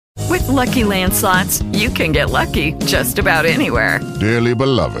Lucky Land Slots, you can get lucky just about anywhere. Dearly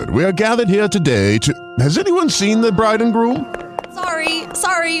beloved, we are gathered here today to... Has anyone seen the bride and groom?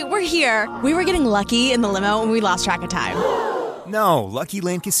 Sorry, we're here. We were getting lucky in the limo and we lost track of time. No, Lucky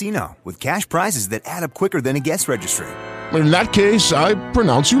Land Casino, with cash prizes that add up quicker than a guest registry. In that case, I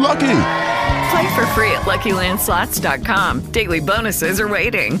pronounce you lucky. Play for free at LuckyLandSlots.com. Daily bonuses are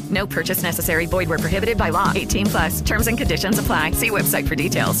waiting. No purchase necessary. Void where prohibited by law. 18+. Terms and conditions apply. See website for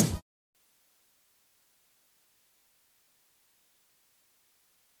details.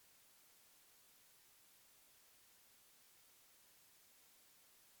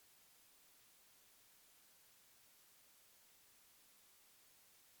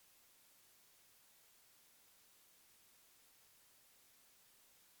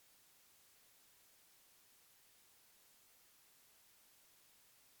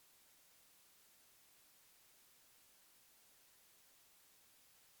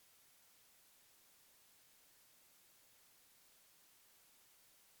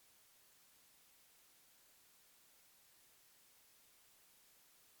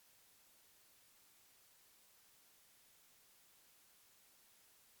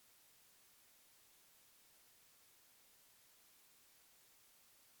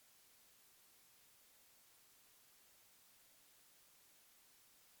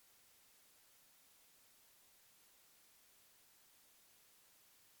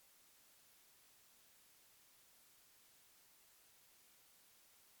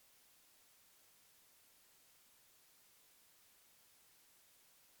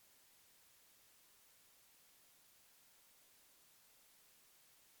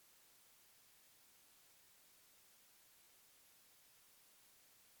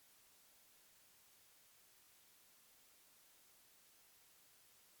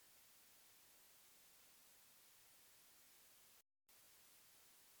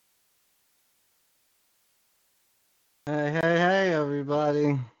 Hey,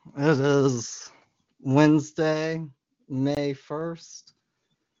 everybody. It is Wednesday, May 1st,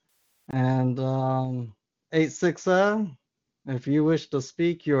 and 860. If you wish to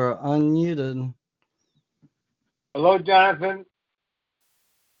speak, you are unmuted. Hello, Jonathan.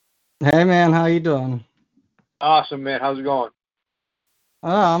 Hey, man, how you doing? Awesome, man. How's it going?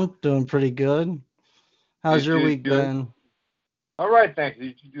 I'm doing pretty good. How's your week been? All right, thanks.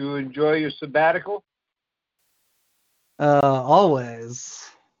 Did you enjoy your sabbatical? Always.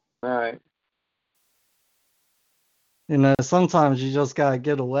 All right. You know, sometimes you just gotta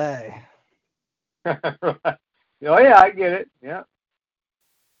get away. Oh, yeah, I get it. Yeah.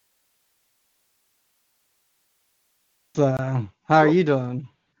 So, how are you doing?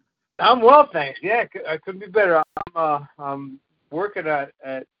 I'm well, thanks. Yeah, I couldn't be better. I'm working at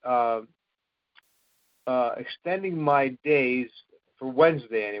extending my days for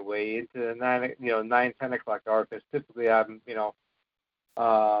Wednesday anyway into the 9-10 o'clock hour, because typically I'm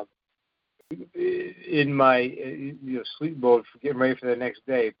in my sleep mode for getting ready for the next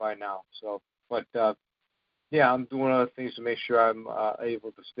day by now. So, but yeah, I'm doing other things to make sure I'm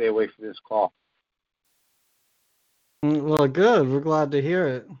able to stay away from this call. Well, good. We're glad to hear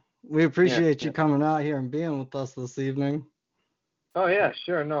it. We appreciate you coming out here and being with us this evening. Oh, yeah,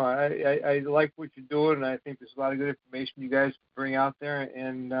 sure. No, I like what you're doing, and I think there's a lot of good information you guys bring out there,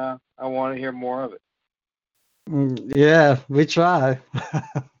 and I want to hear more of it. Yeah, we try.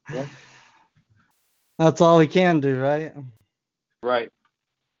 Yeah. That's all we can do, right? Right.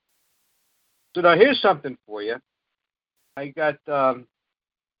 So now here's something for you. I got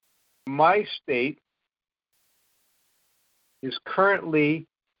my state is currently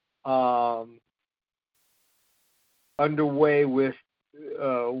underway with,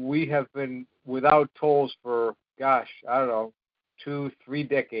 we have been without tolls for, I don't know, 2-3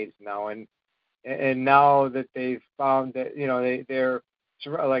 decades now. And now that they've found that, they're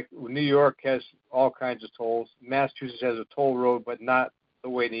like New York has all kinds of tolls. Massachusetts has a toll road, but not the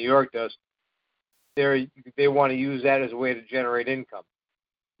way New York does. They want to use that as a way to generate income,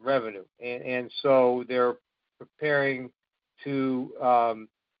 revenue. And so they're preparing to,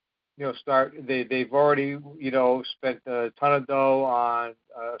 start. They've already, spent a ton of dough on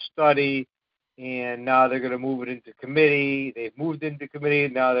a study, and now they're going to move it into committee. They've moved into committee.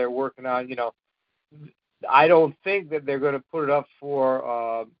 Now they're working on, I don't think that they're going to put it up for,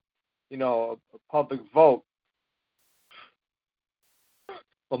 a public vote.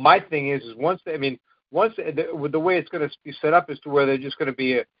 But my thing is once the way it's going to be set up is to where they're just going to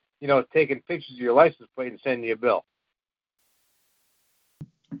be, taking pictures of your license plate and sending you a bill.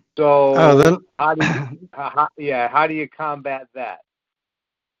 So how do you combat that?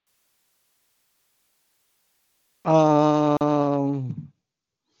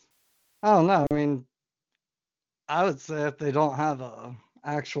 I don't know. I mean, I would say if they don't have a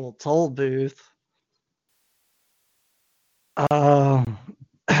actual toll booth, uh,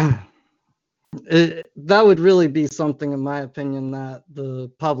 that would really be something, in my opinion, that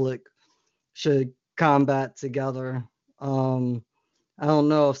the public should combat together. Um, I don't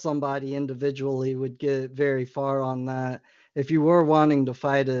know if somebody individually would get very far on that. If you were wanting to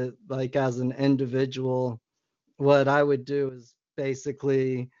fight it like as an individual, what I would do is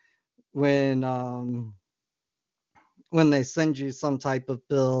basically when um, when they send you some type of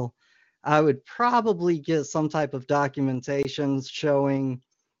bill, I would probably get some type of documentation showing,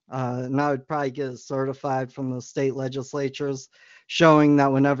 and I would probably get it certified from the state legislatures, showing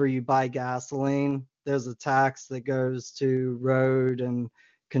that whenever you buy gasoline, there's a tax that goes to road and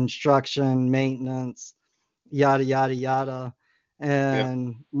construction, maintenance, yada, yada, yada. Yeah.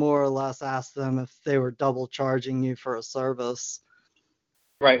 And more or less ask them if they were double charging you for a service.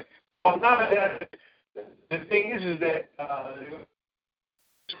 Right. Well, now the thing is that,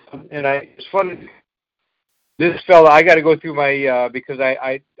 it's funny. This fella, I got to go through my because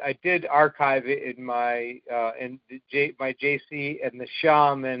I did archive it in my my JC and the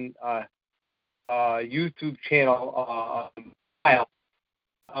Shaman YouTube channel file,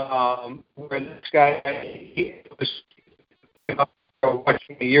 where this guy he was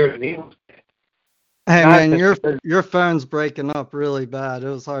watching the year and he was Hey man, nonsense. your phone's breaking up really bad. It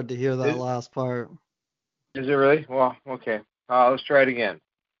was hard to hear that Is, last part. is it really? Well, okay. Let's try it again.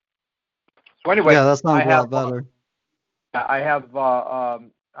 So anyway, Yeah, that sounds I a have lot better.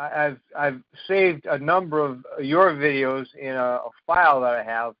 I've saved a number of your videos in a file that I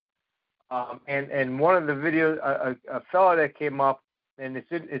have, and one of the videos, a fellow that came up, and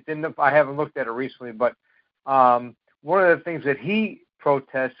it's in the, I haven't looked at it recently, but one of the things that he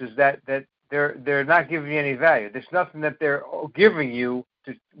protests is that they're not giving you any value. There's nothing that they're giving you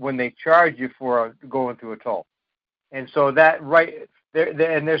when they charge you for going through a toll, and so that right there,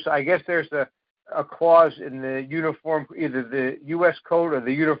 and there's, I guess there's a clause in the uniform, either the U.S. code or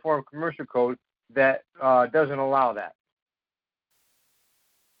the Uniform Commercial Code, that doesn't allow that.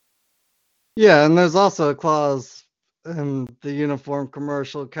 Yeah, and there's also a clause in the Uniform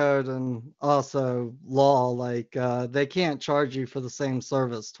Commercial Code and also law, like they can't charge you for the same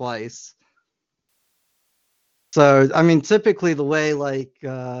service twice. So, I mean, typically the way, like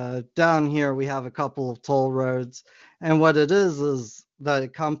down here, we have a couple of toll roads, and what it is that a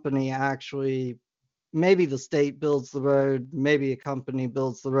company actually, maybe the state builds the road, maybe a company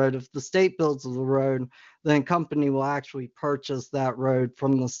builds the road. If the state builds the road, then a company will actually purchase that road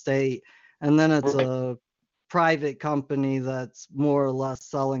from the state, and then it's a private company that's more or less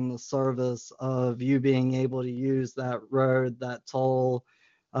selling the service of you being able to use that road, that toll,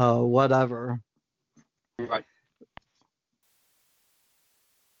 whatever. Right.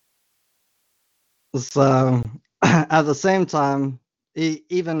 So at the same time,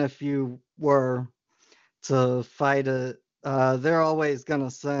 even if you were to fight it, they're always going to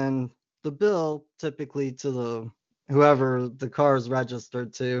send the bill typically to the whoever the car is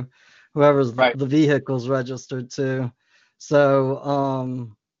registered to, whoever's Right. the vehicle's registered to. So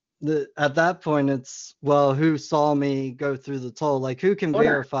at that point, it's, well, who saw me go through the toll? Like, who can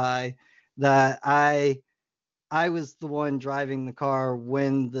verify that I was the one driving the car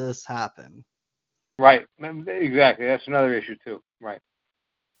when this happened? Right. Exactly. That's another issue too. Right.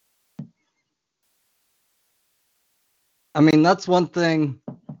 I mean, that's one thing.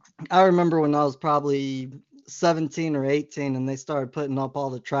 I remember when I was probably 17 or 18 and they started putting up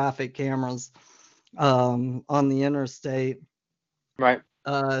all the traffic cameras on the interstate. Right.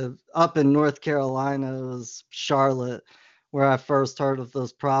 Up in North Carolina, it was Charlotte, where I first heard of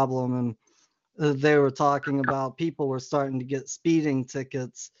this problem. And they were talking about people were starting to get speeding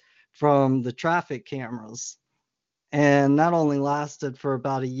tickets from the traffic cameras. And that only lasted for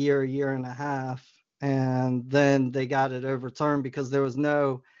about a year and a half. And then they got it overturned because there was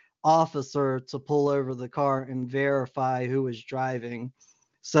no officer to pull over the car and verify who was driving.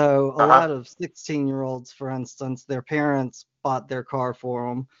 So a lot of 16-year-olds, for instance, their parents bought their car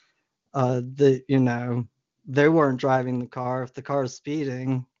for them. They weren't driving the car. If the car is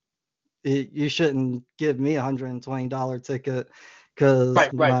speeding, you shouldn't give me a $120 ticket because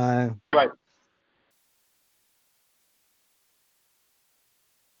Right.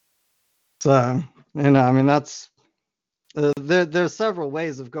 So, I mean, that's there's several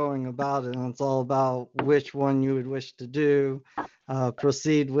ways of going about it, and it's all about which one you would wish to do,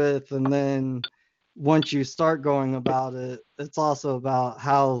 proceed with, and then once you start going about it, it's also about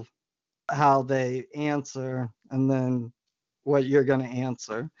how they answer, and then what you're going to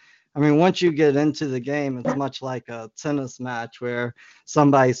answer. I mean, once you get into the game, it's much like a tennis match where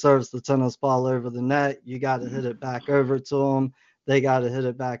somebody serves the tennis ball over the net. You got to hit it back over to them. They got to hit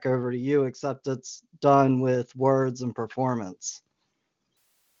it back over to you, except it's done with words and performance.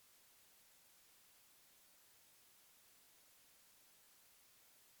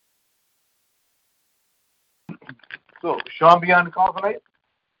 So, Sean be on the call tonight?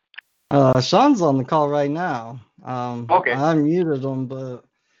 Sean's on the call right now. Okay. I unmuted him, but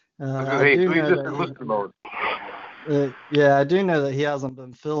I do know that I do know that he hasn't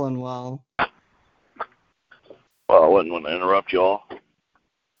been feeling well. Well, I wouldn't want to interrupt y'all.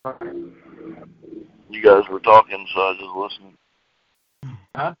 You guys were talking, so I was just listening.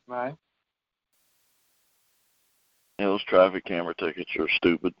 Huh? Right. Yeah, those traffic camera tickets are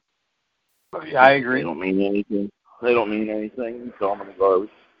stupid. Yeah, I agree. They don't mean anything. You call them garbage.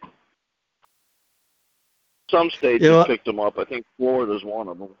 Some states have picked them up. I think Florida's one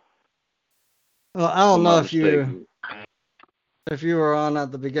of them. Well, I don't know if you were on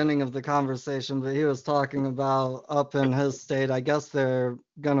at the beginning of the conversation, but he was talking about up in his state, I guess they're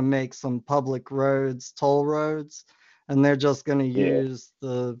going to make some public roads, toll roads, and they're just going to use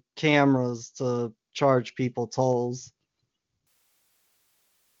the cameras to charge people tolls.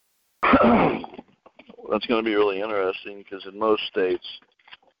 That's going to be really interesting because in most states,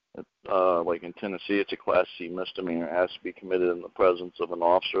 like in Tennessee, it's a Class C misdemeanor. It has to be committed in the presence of an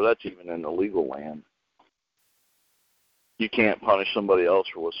officer. That's even in illegal land. You can't punish somebody else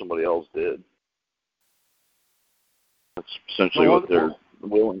for what somebody else did. That's essentially what they're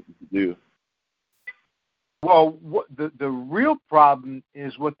willing to do. Well, the real problem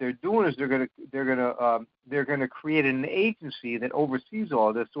is what they're doing is they're going to create an agency that oversees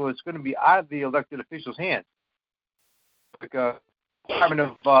all this, so it's going to be out of the elected officials' hands. Like a Department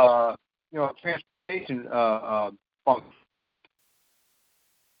of Transportation function.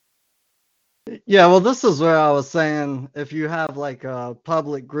 Yeah, well, this is where I was saying if you have like a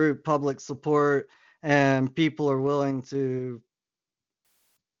public group, public support, and people are willing to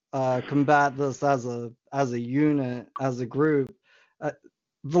combat this as a unit, as a group,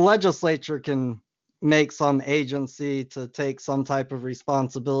 the legislature can make some agency to take some type of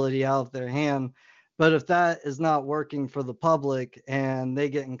responsibility out of their hand. But if that is not working for the public and they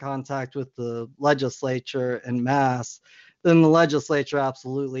get in contact with the legislature en masse, then the legislature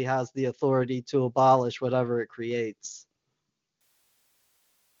absolutely has the authority to abolish whatever it creates.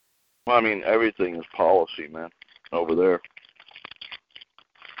 Well, I mean, everything is policy, man, over there.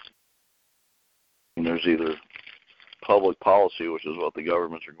 And there's either public policy, which is what the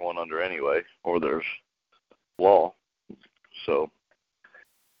governments are going under anyway, or there's law. So,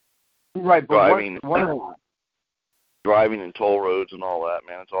 right, but driving in toll roads and all that,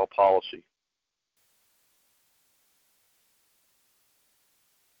 man, it's all policy.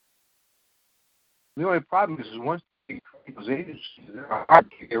 The only problem is once you create those agencies, they're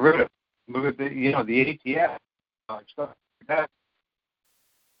hard to get rid of. Look at the ATF stuff like that.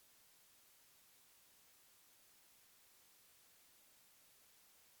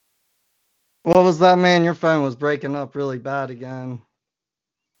 What was that, man? Your phone was breaking up really bad again.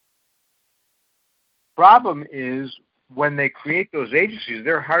 Problem is when they create those agencies,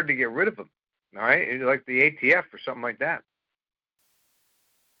 they're hard to get rid of them. All right, like the ATF or something like that.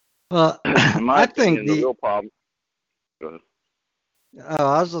 Well, I think the real problem. Go ahead. Oh,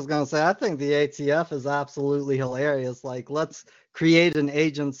 I was just gonna say, I think the ATF is absolutely hilarious. Like, let's create an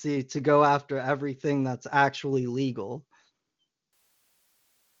agency to go after everything that's actually legal.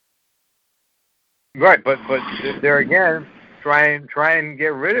 Right, but there again, try and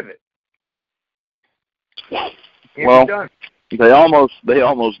get rid of it. Well, they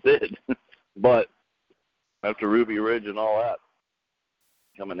almost did, but after Ruby Ridge and all that,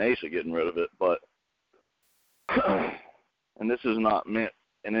 I'm an ace at getting rid of it. But and this is not meant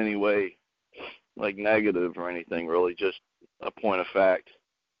in any way like negative or anything, really, just a point of fact.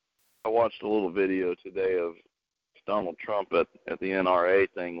 I watched a little video today of Donald Trump at the NRA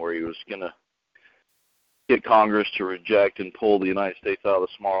thing where he was gonna get Congress to reject and pull the United States out of the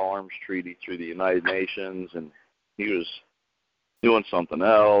Small Arms Treaty through the United Nations, and he was doing something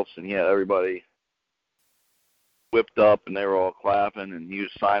else, and he had everybody whipped up, and they were all clapping, and he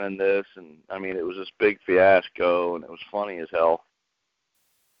was signing this, and I mean, it was this big fiasco, and it was funny as hell.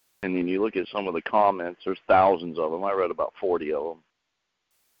 And then you look at some of the comments, there's thousands of them. I read about 40 of them.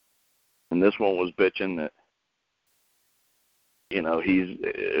 And this one was bitching that, you know, he's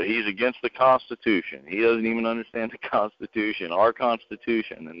against the Constitution. He doesn't even understand the Constitution, our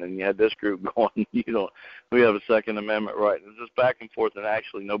Constitution. And then you had this group going, we have a Second Amendment right. And it was just back and forth, and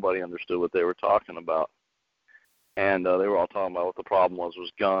actually nobody understood what they were talking about. And they were all talking about what the problem was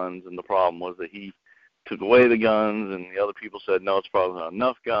guns, and the problem was that he took away the guns, and the other people said, no, it's probably not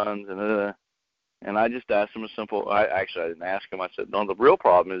enough guns, and I just asked him a simple, I didn't ask him, I said, no, the real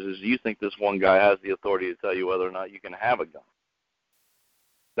problem is you think this one guy has the authority to tell you whether or not you can have a gun.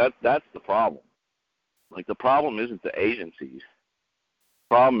 That's the problem. Like, the problem isn't the agencies.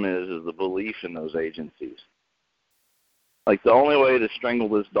 The problem is the belief in those agencies. Like, the only way to strangle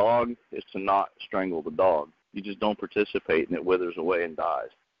this dog is to not strangle the dog. You just don't participate, and it withers away and dies.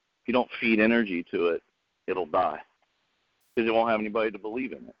 If you don't feed energy to it, it'll die because it won't have anybody to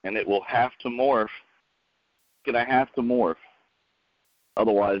believe in it, and it will have to morph. It's going to have to morph.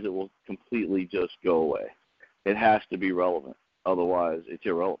 Otherwise, it will completely just go away. It has to be relevant. Otherwise, it's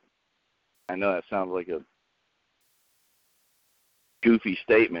irrelevant. I know that sounds like a goofy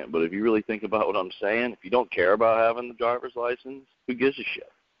statement, but if you really think about what I'm saying, if you don't care about having the driver's license, who gives a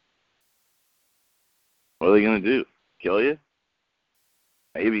shit? What are they going to do? Kill you?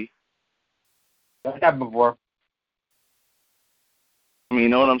 Maybe. That's happened before. I mean, you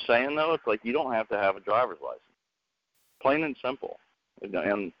know what I'm saying, though? It's like you don't have to have a driver's license. Plain and simple.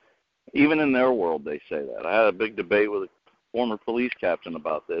 And even in their world, they say that. I had a big debate with a former police captain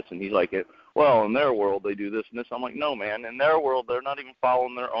about this, and he's like, well, in their world, they do this and this. I'm like, no, man. In their world, they're not even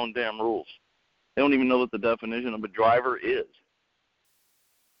following their own damn rules. They don't even know what the definition of a driver is.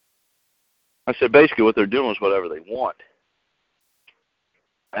 I said, basically, what they're doing is whatever they want.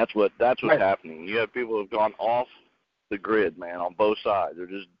 That's what's right. Happening. You have people who have gone off the grid, man, on both sides. They're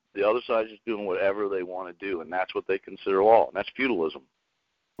just the other side's just doing whatever they want to do, and that's what they consider law, and that's feudalism.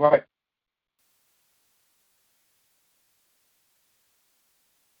 Right.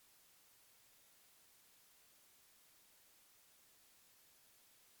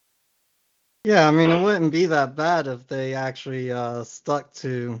 Yeah, I mean, it wouldn't be that bad if they actually stuck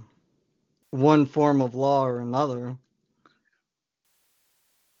to one form of law or another.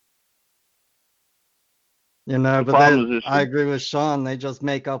 You know, but I agree with Sean. They just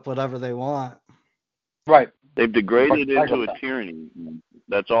make up whatever they want. Right. They've degraded into a tyranny.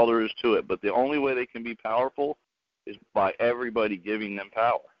 That's all there is to it. But the only way they can be powerful is by everybody giving them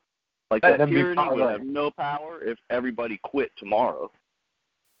power. Like that tyranny would have no power if everybody quit tomorrow.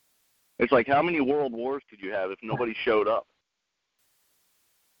 It's like, how many world wars could you have if nobody showed up?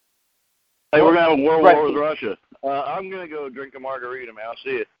 Hey, we're going to have a world war with Russia. I'm going to go drink a margarita, man. I'll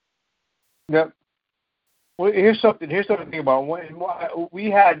see you. Yep. Well, here's something to think about. We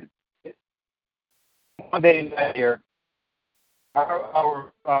had one day last year,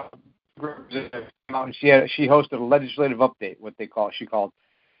 our representative came out and she hosted a legislative update, she called.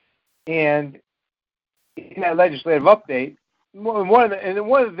 And in that legislative update, one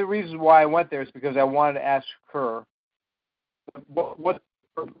of the reasons why I went there is because I wanted to ask her what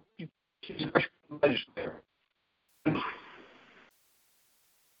she's a legislator.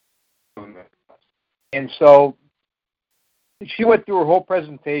 And so she went through her whole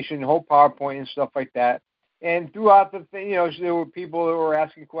presentation, whole PowerPoint and stuff like that. And throughout the thing, there were people that were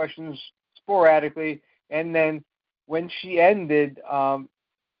asking questions sporadically. And then when she ended,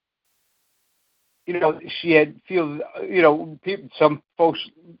 she had some folks,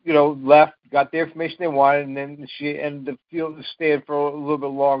 left, got the information they wanted, and then she ended up staying for a little bit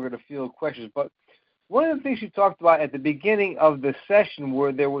longer to field questions. But one of the things she talked about at the beginning of the session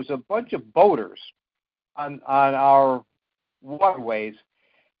where there was a bunch of boaters on our waterways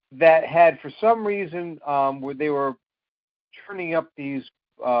that had, for some reason, where they were turning up these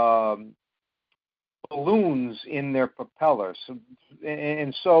balloons in their propellers,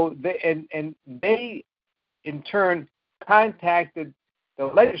 so they in turn contacted the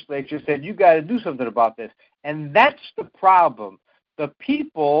legislature, said, you got to do something about this. And that's the problem. The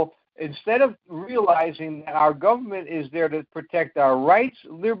people, instead of realizing that our government is there to protect our rights,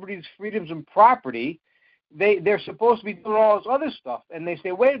 liberties, freedoms, and property, they're supposed to be doing all this other stuff. And they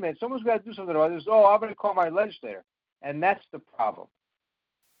say, wait a minute, someone's got to do something about this. Oh, I'm going to call my legislator. And that's the problem.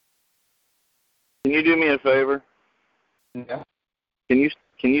 Can you do me a favor? Yeah. Can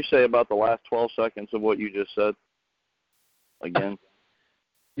you say about the last 12 seconds of what you just said again?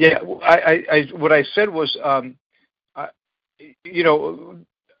 Yeah, I what I said was, I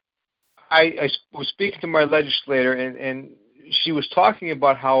was speaking to my legislator, and she was talking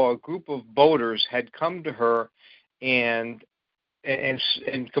about how a group of boaters had come to her and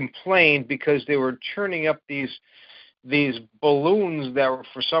complained because they were churning up these balloons that were,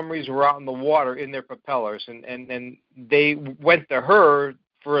 for some reason, were out in the water in their propellers, and they went to her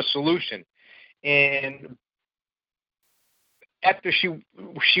for a solution. And after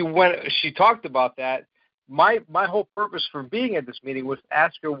she talked about that, my whole purpose for being at this meeting was to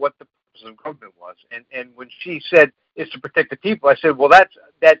ask her what of government was. And when she said it's to protect the people, I said, well,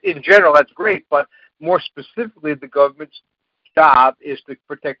 that in general, that's great, but more specifically, the government's job is to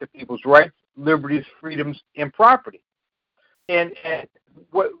protect the people's rights, liberties, freedoms, and property. And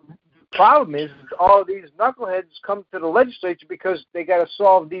what the problem is all these knuckleheads come to the legislature because they got to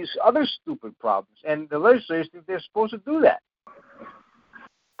solve these other stupid problems, and the legislators think they're supposed to do that.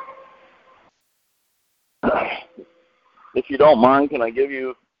 If you don't mind, can I give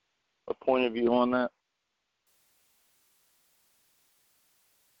you a point of view on that?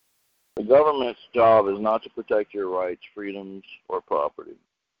 The government's job is not to protect your rights, freedoms, or property.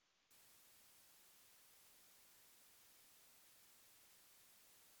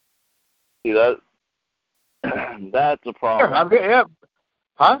 See, that's a problem. Yeah.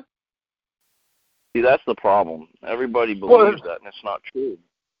 Huh? See, that's the problem. Everybody believes that, and it's not true.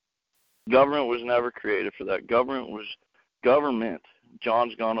 Government was never created for that. Government.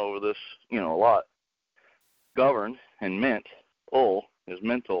 John's gone over this, a lot. Govern and ment, is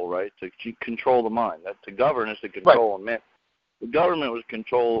mental, right? To control the mind. That to govern is to control and ment. The government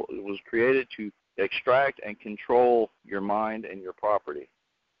was created to extract and control your mind and your property.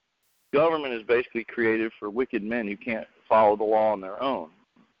 Government is basically created for wicked men who can't follow the law on their own.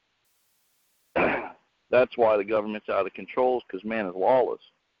 That's why the government's out of control, because man is lawless.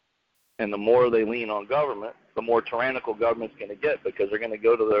 And the more they lean on government, the more tyrannical government's going to get, because they're going to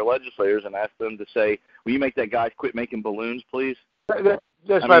go to their legislators and ask them to say, will you make that guy quit making balloons, please?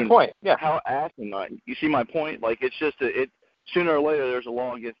 That's my point. Yeah. How asinine. You see my point? Like, it's just sooner or later there's a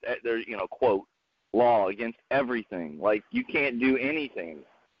law against, quote, law against everything. Like, you can't do anything.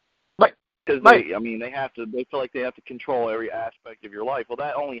 Right. Because they feel like they have to control every aspect of your life. Well,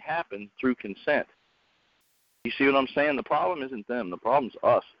 that only happens through consent. You see what I'm saying? The problem isn't them. The problem's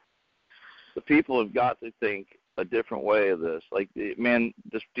us. The people have got to think a different way of this. Like, man,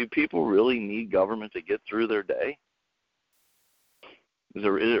 do people really need government to get through their day? Is it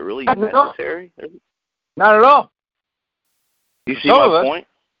really necessary? Not at all. You see my point?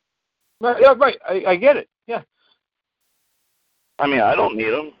 Yeah, right. I get it. Yeah. I mean, I don't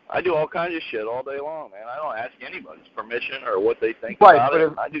need them. I do all kinds of shit all day long, man. I don't ask anybody's permission or what they think about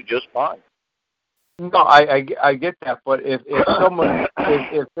it. I do just fine. No, I get that, but if someone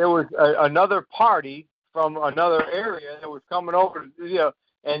if there was another party from another area that was coming over,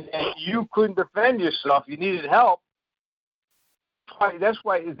 and you couldn't defend yourself, you needed help. That's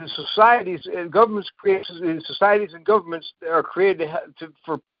why the societies and governments societies and governments are created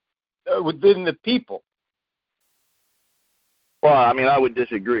for within the people. Well, I mean, I would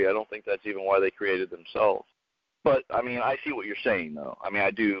disagree. I don't think that's even why they created themselves. But I mean, I see what you're saying, though. I mean, I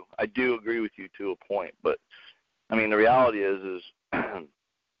do agree with you to a point. But I mean, the reality is,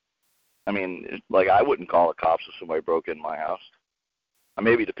 I mean, like, I wouldn't call the cops if somebody broke in my house.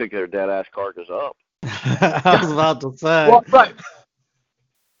 Maybe to pick their dead ass carcass up. I was about to say. Well, right.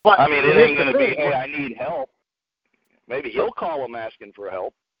 But I mean, it ain't gonna be, hey, I need help. Maybe you'll call them asking for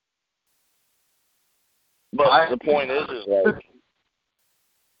help. But the point is like,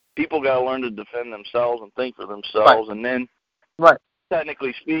 people got to learn to defend themselves and think for themselves, and then,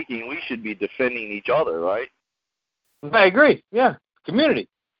 technically speaking, we should be defending each other, right? I agree. Yeah, community.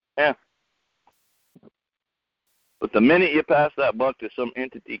 Yeah. But the minute you pass that buck to some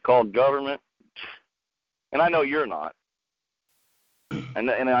entity called government, and I know you're not, and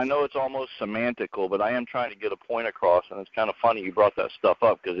I know it's almost semantical, but I am trying to get a point across, and it's kind of funny you brought that stuff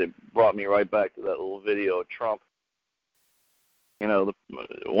up because it brought me right back to that little video of Trump.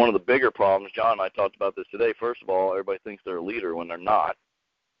 One of the bigger problems, John and I talked about this today, first of all, everybody thinks they're a leader when they're not.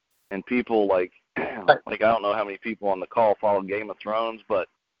 And people like I don't know how many people on the call follow Game of Thrones, but,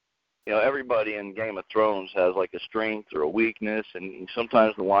 everybody in Game of Thrones has like a strength or a weakness, and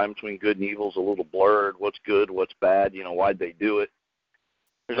sometimes the line between good and evil is a little blurred. What's good, what's bad, why'd they do it?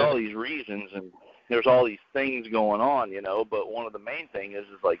 There's all these reasons, and there's all these things going on, but one of the main things is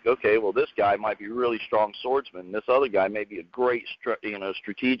like, okay, well, this guy might be a really strong swordsman. This other guy may be a great,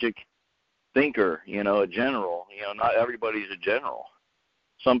 strategic thinker, a general. Not everybody's a general.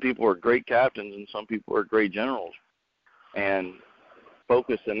 Some people are great captains and some people are great generals. And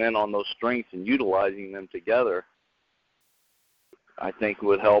focusing in on those strengths and utilizing them together, I think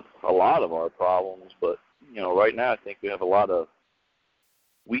would help a lot of our problems. But, right now I think we have a lot of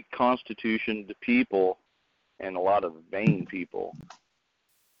weak constitutioned people and a lot of vain people.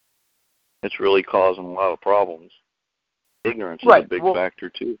 It's really causing a lot of problems. Ignorance is a big factor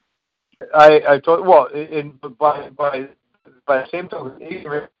too. I told by the same token,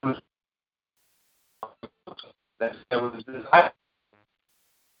 ignorance was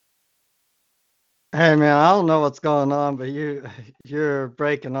Hey man, I don't know what's going on, but you're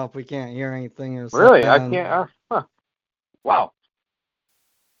breaking up. We can't hear anything you're Really? I saying. can't. Wow.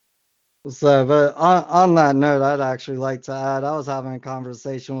 So, but on that note, I'd actually like to add, I was having a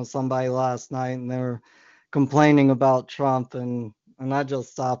conversation with somebody last night, and they were complaining about Trump, and I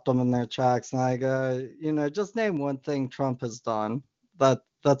just stopped them in their tracks, and I go, just name one thing Trump has done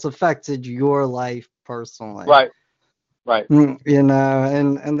that's affected your life personally. Right. Right. And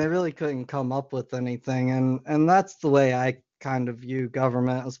they really couldn't come up with anything, and that's the way I kind of view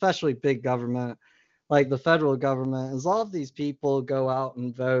government, especially big government, like the federal government, is all of these people go out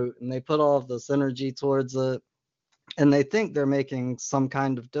and vote, and they put all of this energy towards it, and they think they're making some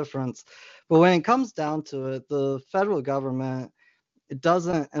kind of difference. But when it comes down to it, the federal government, it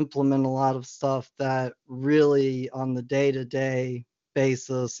doesn't implement a lot of stuff that really on the day-to-day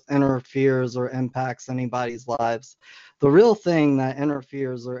basis interferes or impacts anybody's lives. The real thing that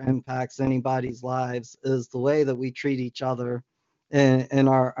interferes or impacts anybody's lives is the way that we treat each other in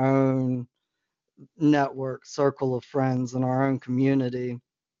our own network circle of friends in our own community.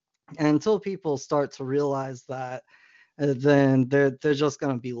 And until people start to realize that, then they're just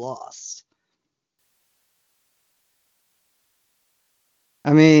going to be lost.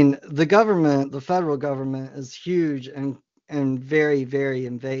 I mean, the government, the federal government, is huge and very, very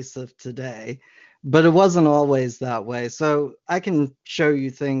invasive today, but it wasn't always that way. So I can show you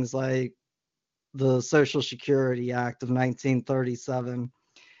things like the Social Security Act of 1937.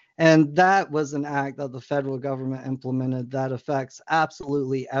 And that was an act that the federal government implemented that affects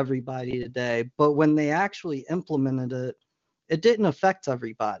absolutely everybody today. But when they actually implemented it, it didn't affect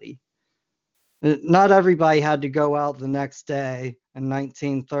everybody. Not everybody had to go out the next day in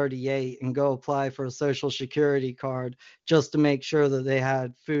 1938 and go apply for a Social Security card just to make sure that they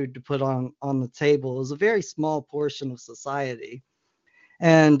had food to put on the table. It was a very small portion of society.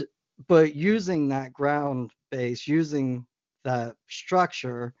 And but using that ground base, using that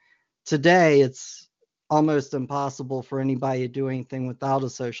structure, today it's almost impossible for anybody to do anything without a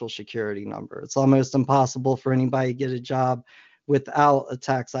Social Security number. It's almost impossible for anybody to get a job without a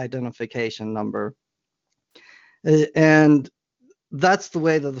tax identification number. And that's the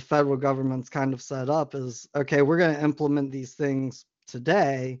way that the federal government's kind of set up is, okay, we're going to implement these things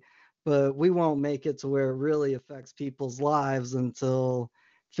today, but we won't make it to where it really affects people's lives until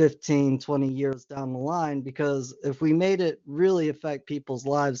 15, 20 years down the line. Because if we made it really affect people's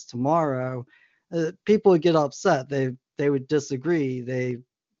lives tomorrow, people would get upset. They would disagree. They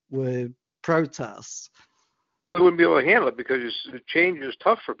would protest. We wouldn't be able to handle it because change is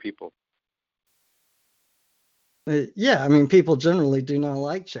tough for people. Yeah, I mean, people generally do not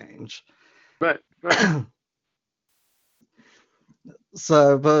like change. Right.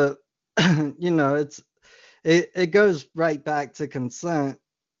 So, but it goes right back to consent.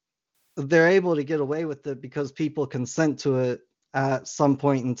 They're able to get away with it because people consent to it at some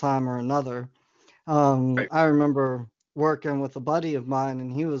point in time or another. Right. I remember working with a buddy of mine,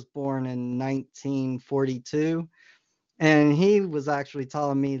 and he was born in 1942, and he was actually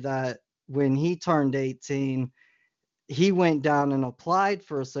telling me that when he turned 18, he went down and applied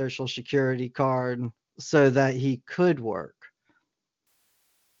for a Social Security card so that he could work.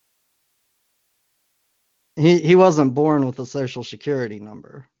 He wasn't born with a Social Security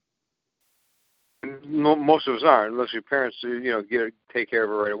number. Most of us aren't, unless your parents, take care of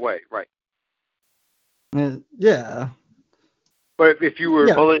it right away. Right. Yeah. But if you were,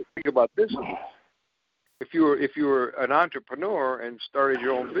 Yeah. think about this. If you were an entrepreneur and started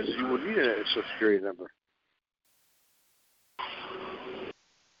your own business, you wouldn't need a Social Security number.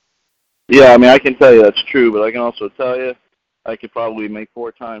 Yeah, I mean, I can tell you that's true, but I can also tell you I could probably make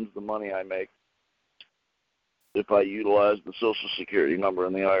 4 times the money I make if I utilized the Social Security number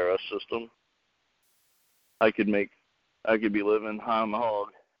in the IRS system. I could be living high on the hog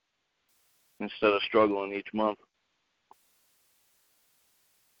instead of struggling each month.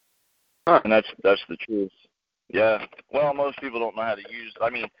 Huh. And that's the truth. Yeah. Well, most people don't know how to use. I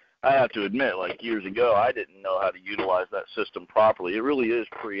mean, I have to admit, like years ago, I didn't know how to utilize that system properly. It really is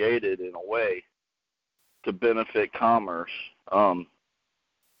created in a way to benefit commerce.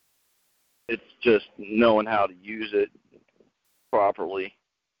 It's just knowing how to use it properly.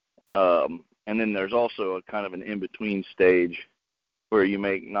 And then there's also a kind of an in-between stage where you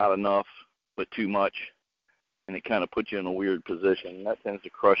make not enough but too much, and it kind of puts you in a weird position. That tends to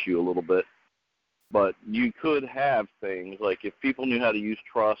crush you a little bit. But you could have things like if people knew how to use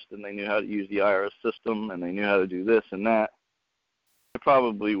trust and they knew how to use the IRS system and they knew how to do this and that, they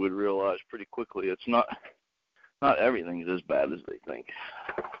probably would realize pretty quickly it's not everything's as bad as they think.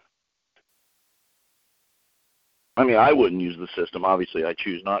 I mean, I wouldn't use the system. Obviously, I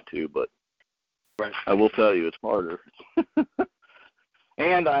choose not to, but Right. I will tell you, it's harder.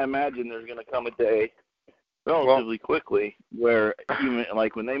 And I imagine there's going to come a day relatively quickly where even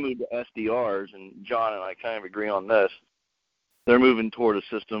like when they move to SDRs, and John and I kind of agree on this, they're moving toward a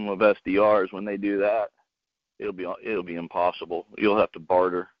system of SDRs. When they do that, it'll be impossible. You'll have to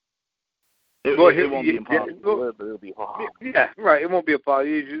barter. It won't be impossible, but it'll be hard. Yeah, right. It won't be a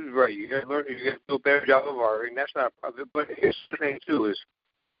problem. Right. You got to learn. You got to do a better job of bartering. That's not a problem. But here's the thing too: is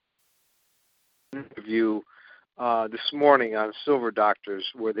an interview this morning on Silver Doctors,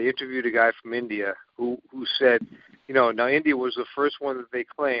 where they interviewed a guy from India who said, now India was the first one that they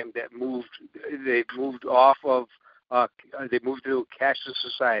claimed that moved. They moved off of. They moved to a cashless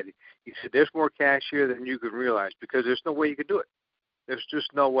society. He said, "There's more cash here than you can realize because there's no way you could do it. There's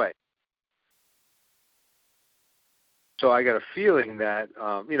just no way." So I got a feeling that,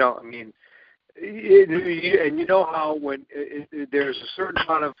 and you know how when there's a certain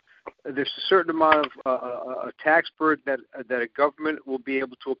amount of a tax burden that a government will be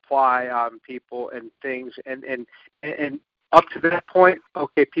able to apply on people and things, and up to that point,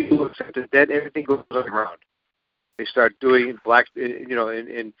 okay, people accept it. Then everything goes underground. They start doing black, like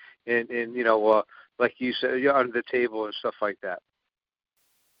you said, under the table and stuff like that.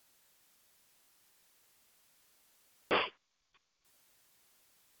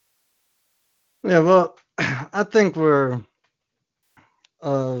 Yeah, well, I think we're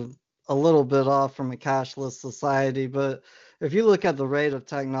a little bit off from a cashless society, but if you look at the rate of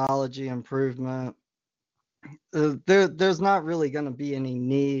technology improvement, there's not really going to be any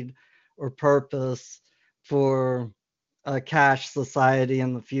need or purpose for a cash society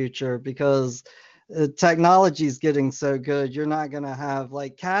in the future because technology is getting so good. You're not going to have,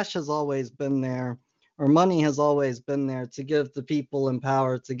 like, cash has always been there, or money has always been there to give the people in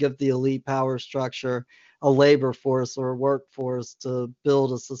power, to give the elite power structure a labor force or a workforce to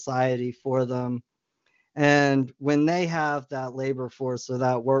build a society for them. And when they have that labor force or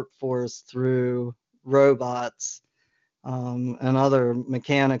that workforce through robots and other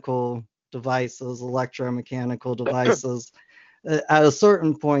mechanical devices, electromechanical devices, at a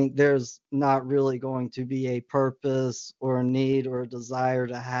certain point, there's not really going to be a purpose or a need or a desire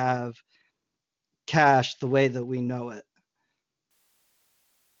to have cash the way that we know it.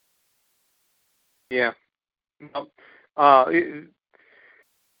 Yeah.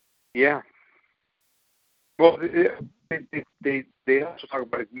 Yeah. Well, they also talk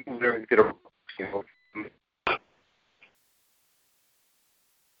about moving everything to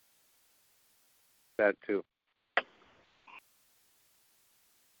that too.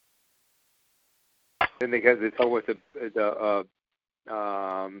 Then they talk about the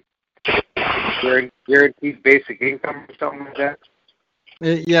guaranteed basic income or something like that.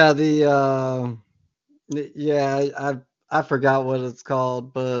 Yeah, I forgot what it's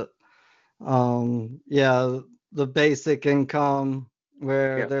called, but the basic income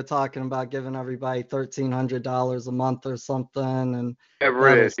where they're talking about giving everybody $1,300 a month or something, and whatever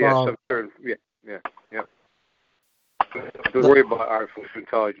it is, some certain, Don't worry about artificial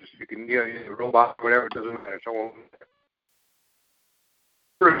intelligence. You can, a robot, whatever, it doesn't matter. So,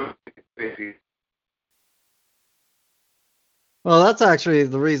 well, that's actually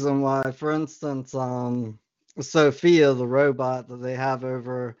the reason why, for instance, Sophia, the robot that they have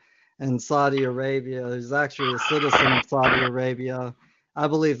over in Saudi Arabia, is actually a citizen of Saudi Arabia. I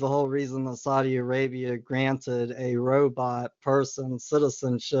believe the whole reason that Saudi Arabia granted a robot person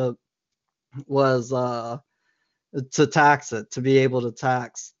citizenship was to tax it, to be able to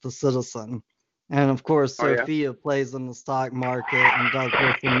tax the citizen. And of course, Sophia plays in the stock market and does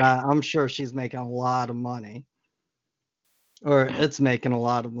this and that. I'm sure she's making a lot of money. Or it's making a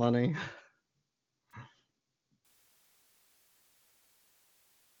lot of money.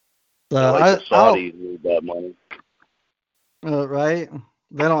 So I like the Saudis need that money. Right?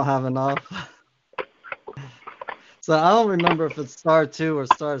 They don't have enough. So I don't remember if it's star 2 or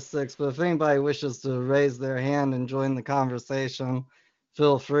star 6, but if anybody wishes to raise their hand and join the conversation,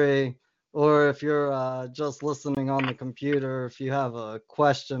 feel free. Or if you're just listening on the computer, if you have a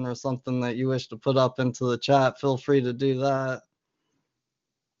question or something that you wish to put up into the chat, feel free to do that.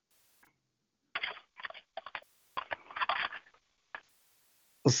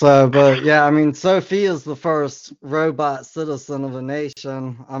 So, but yeah, I mean, Sophia is the first robot citizen of a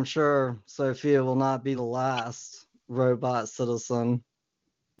nation. I'm sure Sophia will not be the last robot citizen.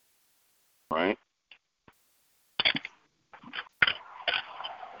 Right.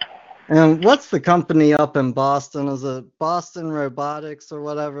 And what's the company up in Boston? Is it Boston Robotics or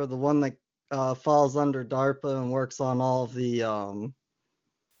whatever? The one that falls under DARPA and works on all of the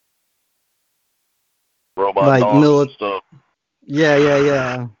robot dogs and stuff.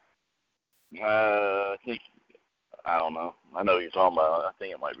 Yeah. I think, I don't know. I know who you're talking about. I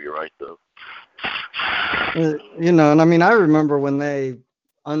think it might be right, though. You know, and I mean, I remember when they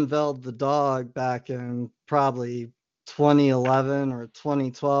unveiled the dog back in probably 2011 or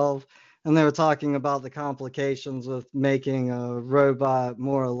 2012, and they were talking about the complications with making a robot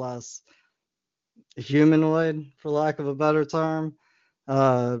more or less humanoid, for lack of a better term,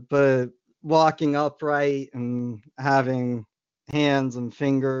 but walking upright and having hands and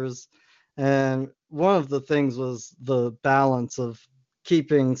fingers. And one of the things was the balance of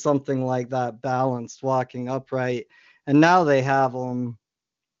keeping something like that balanced, walking upright. And now they have them.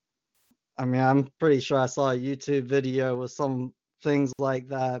 I mean, I'm pretty sure I saw a YouTube video with some things like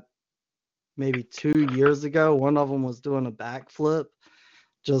that maybe 2 years ago. One of them was doing a backflip,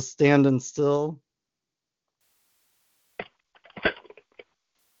 just standing still.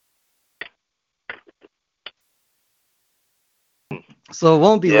 So it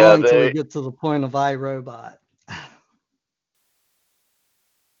won't be long until we get to the point of iRobot.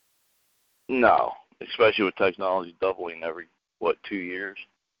 No, especially with technology doubling every, 2 years?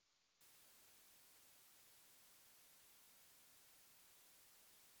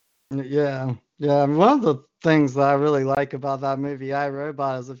 Yeah. One of the things that I really like about that movie,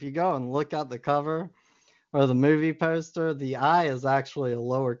 iRobot, is if you go and look at the cover or the movie poster, the I is actually a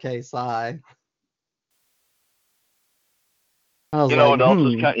lowercase I. You know what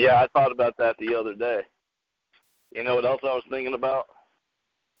else is kind of, yeah, I thought about that the other day. You know what else I was thinking about?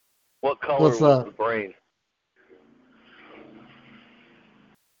 What color was the brain?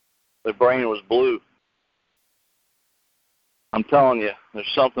 The brain was blue. I'm telling you, there's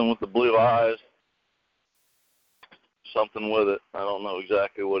something with the blue eyes. Something with it. I don't know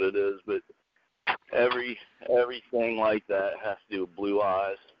exactly what it is, but everything like that has to do with blue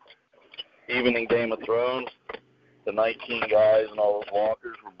eyes. Even in Game of Thrones, the 19 guys and all those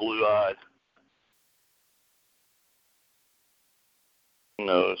walkers were blue-eyed. Who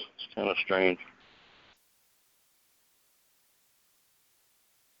knows? It's kind of strange.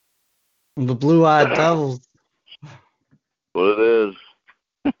 The blue-eyed devils. What it is.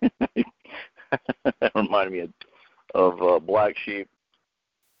 That reminded me of Black Sheep.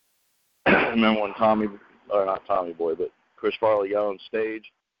 I remember when not Tommy Boy, but Chris Farley got on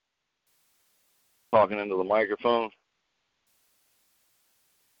stage talking into the microphone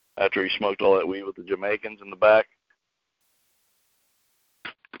after he smoked all that weed with the Jamaicans in the back.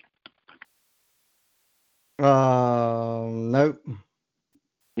 Nope.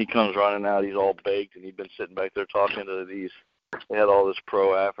 He comes running out, he's all baked, and he'd been sitting back there talking to they had all this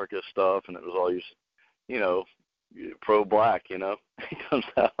pro-Africa stuff, and it was all pro-black, He comes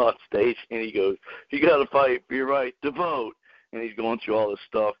out on stage, and he goes, "You got to fight for your right to vote." And he's going through all this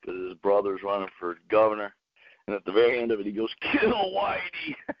stuff because his brother's running for governor. And at the very end of it, he goes, "Kill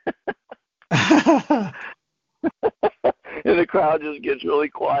Whitey." And the crowd just gets really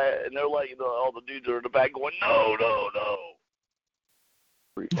quiet, and they're like, all the dudes are in the back going, "No, no, no."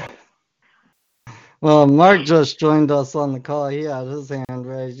 Pretty funny. Well, Mark just joined us on the call. He had his hand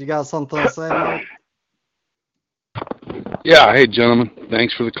raised. You got something to say, Mark? Yeah, hey, gentlemen.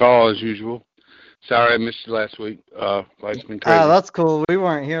 Thanks for the call, as usual. Sorry I missed you last week. Life's been crazy. That's cool. We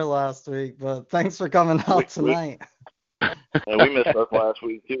weren't here last week, but thanks for coming out tonight. We missed us last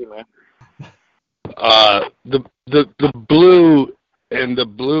week, too, man. The blue and the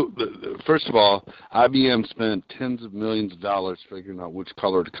blue. First of all, IBM spent tens of millions of dollars figuring out which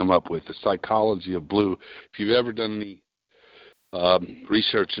color to come up with. The psychology of blue. If you've ever done any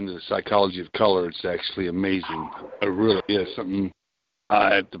research into the psychology of color, it's actually amazing. It really is something.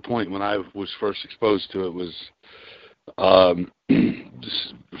 At the point when I was first exposed to it was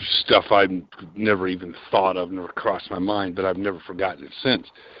stuff I'd never even thought of, never crossed my mind, but I've never forgotten it since.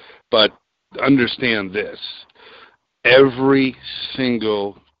 But understand this. Every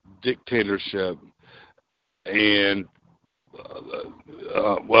single dictatorship and,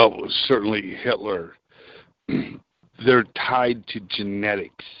 certainly Hitler, they're tied to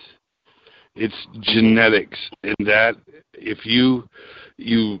genetics. It's genetics, and that if you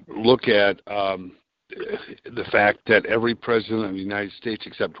look at the fact that every president of the United States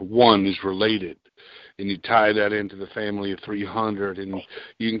except one is related, and you tie that into the family of 300, and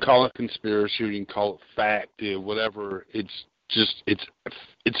you can call it conspiracy, or you can call it fact, whatever. It's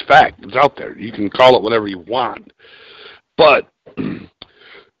fact. It's out there. You can call it whatever you want, but one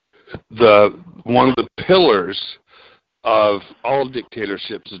of the pillars of all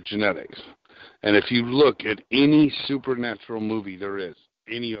dictatorships is genetics. And if you look at any supernatural movie there is,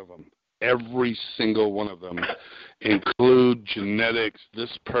 any of them, every single one of them include genetics.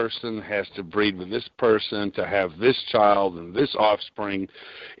 This person has to breed with this person to have this child and this offspring.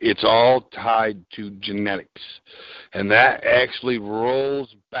 It's all tied to genetics. And that actually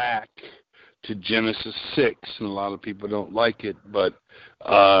rolls back to Genesis 6, and a lot of people don't like it, but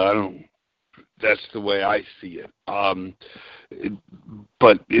I don't. That's the way I see it.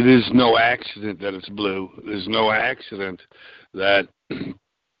 But it is no accident that it's blue. There's no accident that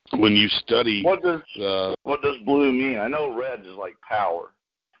when you study... What does blue mean? I know red is like power.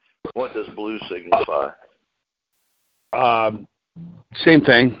 What does blue signify? Same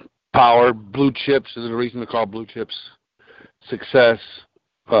thing. Power. Blue chips is the reason they're called blue chips. Success,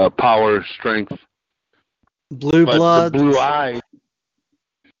 power, strength. Blue bloods. The blue eyes.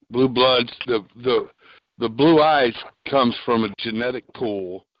 Blue bloods, the blue eyes comes from a genetic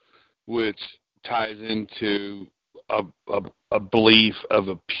pool, which ties into a belief of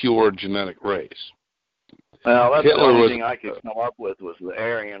a pure genetic race. Now, that's Hitler the only was, thing I could come up with was the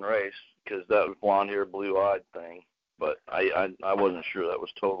Aryan race, because that was blonde hair, blue eyed thing. But I wasn't sure that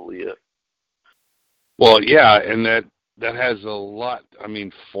was totally it. Well, yeah, and that has a lot. I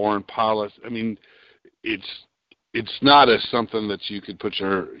mean, foreign policy. I mean, it's not something that you could put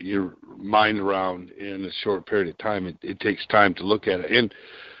your mind around in a short period of time. It takes time to look at it. And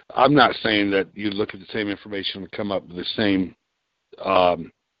I'm not saying that you look at the same information and come up with the same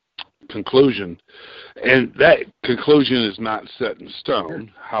conclusion. And that conclusion is not set in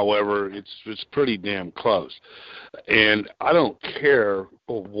stone. However, it's pretty damn close. And I don't care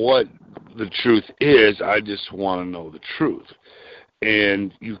what the truth is. I just want to know the truth.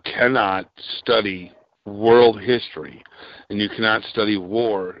 And you cannot study world history, and you cannot study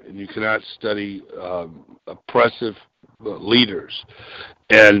war, and you cannot study oppressive leaders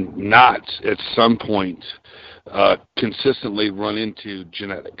and not at some point consistently run into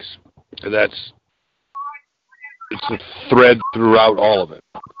genetics. It's a thread throughout all of it.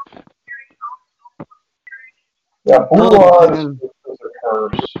 Yeah, blue eyes is a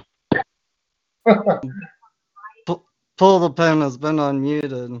curse. Pull the Pin has been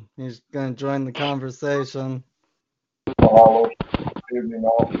unmuted. He's going to join the conversation. Hello. Good evening,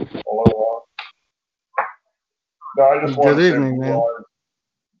 all. Hello. No, I just want to say evening, blue man. eyes.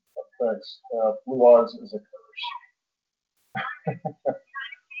 Thanks. Blue eyes is a curse.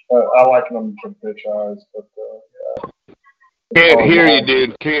 I like them to bitch eyes, but yeah. Can't hear you,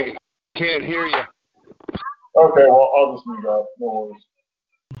 dude. Can't hear you. Okay, well, I'll just mute up. No worries.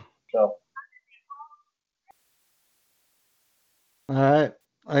 Ciao. All right.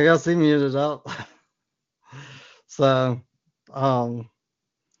 I guess he muted up. So,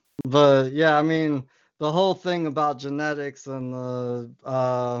 but yeah, I mean, the whole thing about genetics and the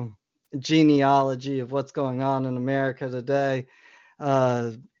genealogy of what's going on in America today,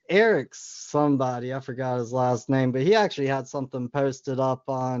 Eric's somebody, I forgot his last name, but he actually had something posted up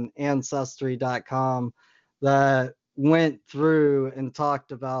on Ancestry.com that went through and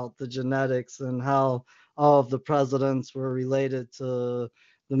talked about the genetics and how all of the presidents were related to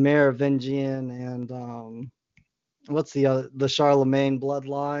the Merovingian and what's the Charlemagne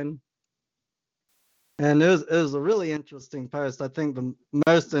bloodline. And it was a really interesting post. I think the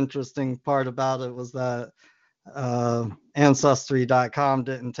most interesting part about it was that Ancestry.com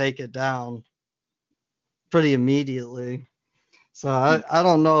didn't take it down pretty immediately. So I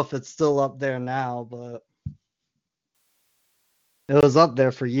don't know if it's still up there now, but it was up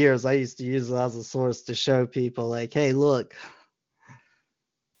there for years. I used to use it as a source to show people, like, hey, look.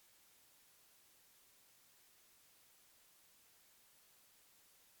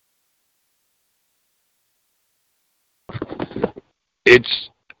 It's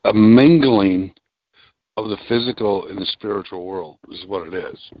a mingling of the physical and the spiritual world is what it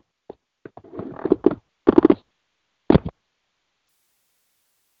is.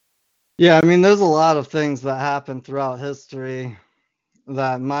 Yeah, I mean, there's a lot of things that happen throughout history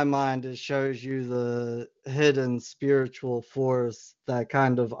that in my mind it shows you the hidden spiritual force that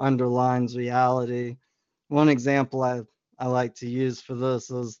kind of underlines reality. One example I like to use for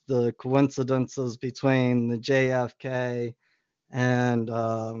this is the coincidences between the JFK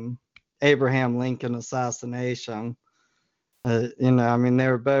and Abraham Lincoln assassination. I mean, they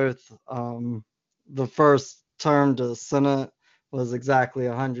were both the first term to Senate was exactly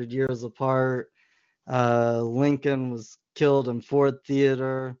 100 years apart. Lincoln was killed in Ford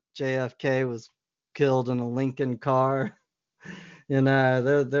Theater. JFK was killed in a Lincoln car.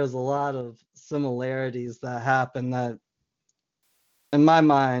 There's a lot of similarities that happen that, in my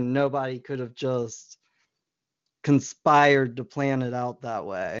mind, nobody could have just conspired to plan it out that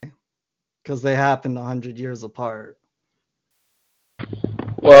way because they happened 100 years apart.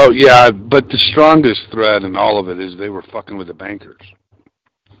 Well, yeah, but the strongest thread in all of it is they were fucking with the bankers.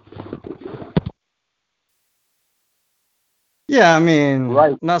 Yeah, I mean,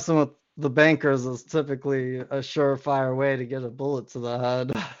 Right. messing with the bankers is typically a surefire way to get a bullet to the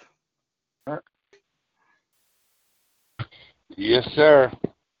head. Yes, sir.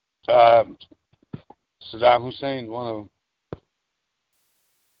 Uh, Saddam Hussein, one of them.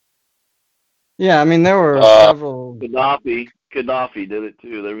 Yeah, I mean, there were Uh, several. Gaddafi did it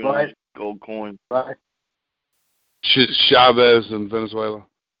too. They were Right. using gold coins. Right. Chavez in Venezuela.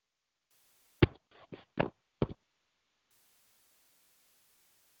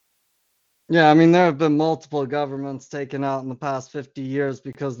 Yeah, I mean, there have been multiple governments taken out in the past 50 years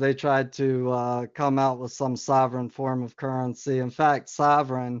because they tried to come out with some sovereign form of currency. In fact,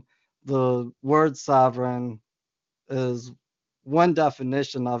 sovereign, the word sovereign is one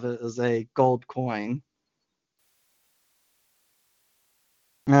definition of it is a gold coin.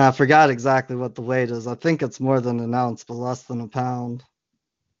 And I forgot exactly what the weight is. I think it's more than an ounce, but less than a pound.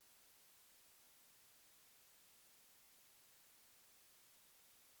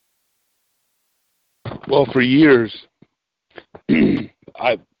 Well, for years,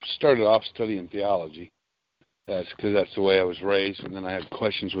 I started off studying theology. That's because that's the way I was raised, and then I had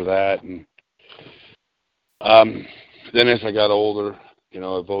questions with that. And then as I got older,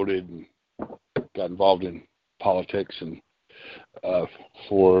 I voted and got involved in politics, and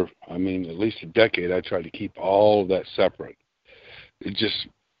for, at least a decade, I tried to keep all of that separate. It just,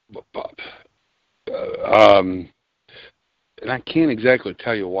 and I can't exactly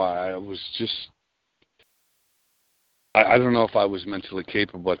tell you why. I was just, I don't know if I was mentally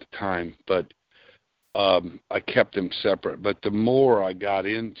capable at the time, but I kept them separate. But the more I got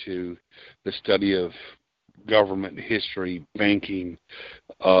into the study of government history, banking,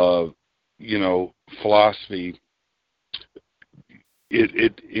 philosophy,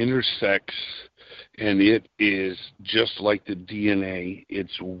 it intersects, and it is just like the DNA.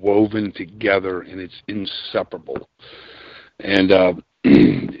 It's woven together, and it's inseparable. And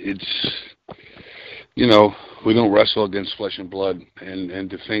it's, we don't wrestle against flesh and blood, and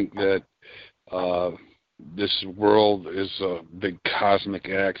to think that this world is a big cosmic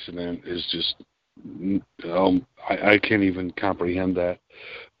accident is just, I can't even comprehend that.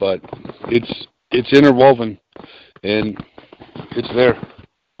 But it's interwoven, and it's there.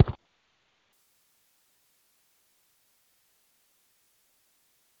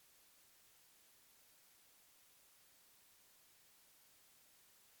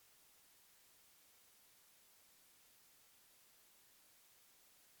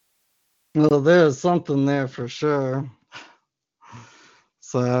 Well, there's something there for sure.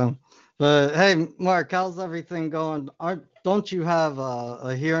 So, but hey, Mark, how's everything going? Don't you have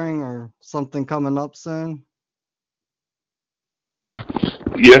a hearing or something coming up soon?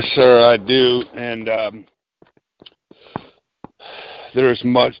 Yes, sir, I do. And there's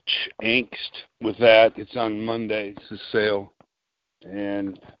much angst with that. It's on Monday. It's a sale.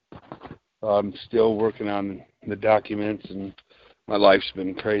 And I'm still working on the documents, and my life's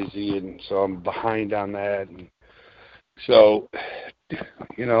been crazy, and so I'm behind on that. And so,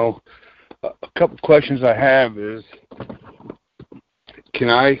 a couple questions I have is, can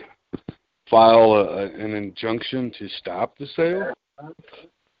I file an injunction to stop the sale?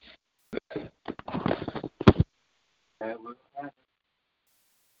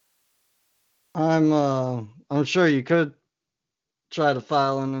 I'm sure you could try to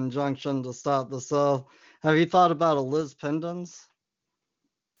file an injunction to stop the sale. Have you thought about a Liz Pendens?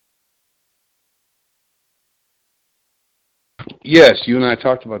 Yes, you and I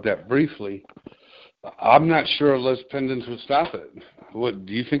talked about that briefly. I'm not sure Liz Pendens would stop it. What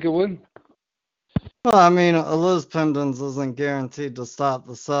do you think it would? Well, I mean, a Liz Pendens isn't guaranteed to stop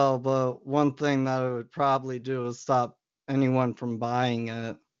the sale, but one thing that it would probably do is stop anyone from buying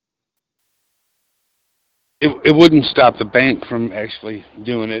it. It wouldn't stop the bank from actually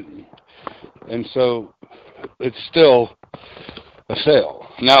doing it, and so it's still a sale.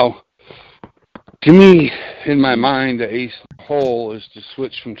 Now, to me, in my mind, the ace in the hole is to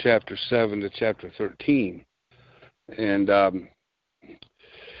switch from Chapter 7 to Chapter 13, and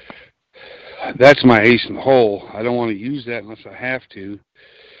that's my ace in the hole. I don't want to use that unless I have to,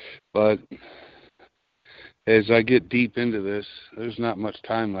 but as I get deep into this, there's not much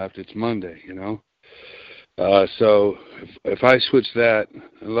time left. It's Monday, So if I switch that,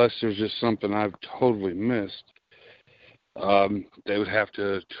 unless there's just something I've totally missed, they would have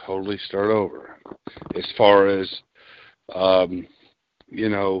to totally start over. As far as,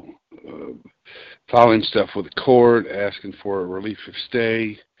 filing stuff with the court, asking for a relief of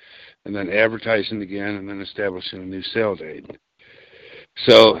stay, and then advertising again, and then establishing a new sale date.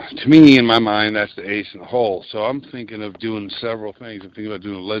 So to me, in my mind, that's the ace in the hole. So I'm thinking of doing several things. I'm thinking about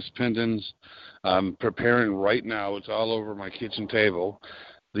doing Liz Pendens. I'm preparing right now. It's all over my kitchen table.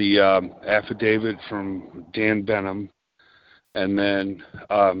 The affidavit from Dan Benham, and then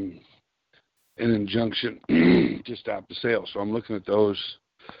an injunction to stop the sale. So I'm looking at those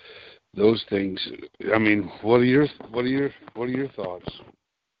things. I mean, what are your thoughts?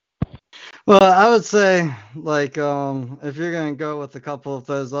 Well, I would say, like, if you're gonna go with a couple of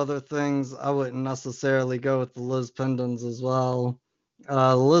those other things, I wouldn't necessarily go with the Liz Pendens as well.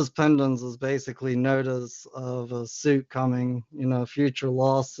 Liz Pendens is basically notice of a suit coming, a future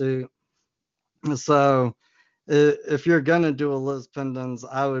lawsuit. So, if you're gonna do a Liz Pendens,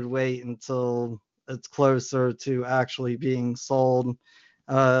 I would wait until it's closer to actually being sold.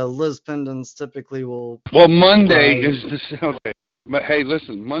 Liz Pendens typically will. Well, Monday is the sale date. But hey,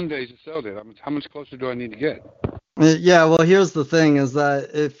 listen, Monday's the sale date. How much closer do I need to get? Yeah, well, here's the thing is that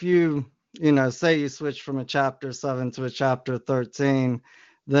if say you switch from a chapter 7 to a chapter 13,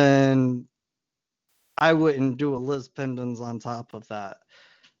 then I wouldn't do a Liz Pendens on top of that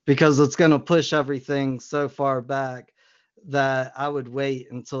because it's going to push everything so far back that I would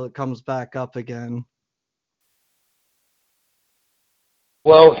wait until it comes back up again.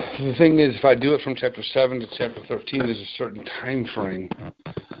 Well, the thing is, if I do it from chapter 7 to chapter 13, there's a certain time frame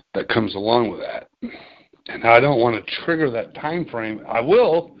that comes along with that. And I don't want to trigger that time frame. I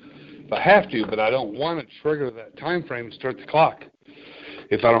will if I have to, but I don't want to trigger that time frame and start the clock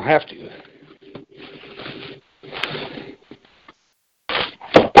if I don't have to.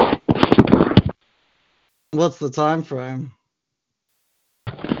 What's the time frame?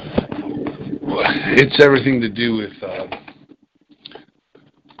 It's everything to do with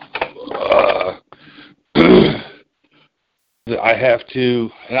I have to,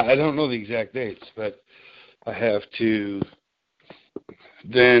 and I don't know the exact dates, but I have to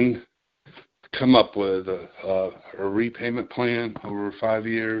then come up with a repayment plan over 5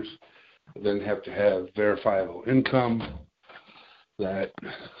 years, then have to have verifiable income that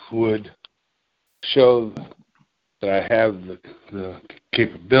would show that I have the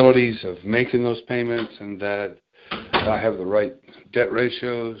capabilities of making those payments and that I have the right debt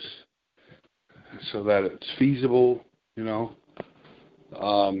ratios so that it's feasible,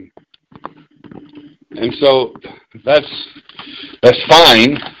 and so that's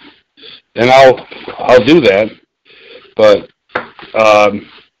fine, and I'll do that. But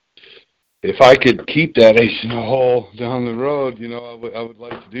if I could keep that ace in the hole down the road, I would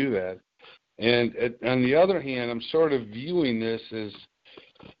like to do that. And on the other hand, I'm sort of viewing this as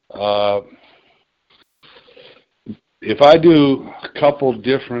if I do a couple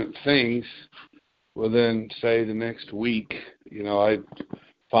different things within, say, the next week, I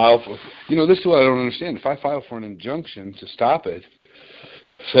file for, this is what I don't understand. If I file for an injunction to stop it,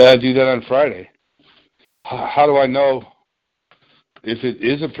 say I do that on Friday, how do I know if it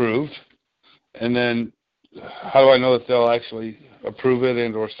is approved? And then how do I know that they'll actually approve it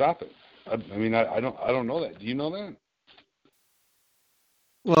and or stop it? I don't know that. Do you know that?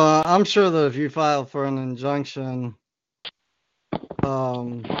 Well, I'm sure that if you file for an injunction,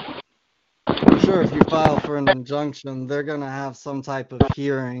 they're going to have some type of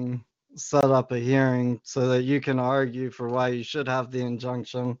hearing, set up a hearing so that you can argue for why you should have the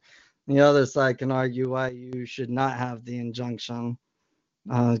injunction. The other side can argue why you should not have the injunction,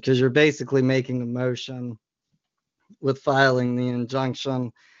 because you're basically making a motion with filing the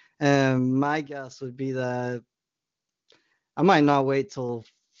injunction. And my guess would be that I might not wait till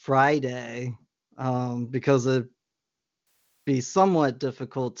Friday, because it'd be somewhat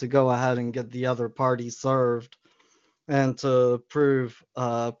difficult to go ahead and get the other party served and to prove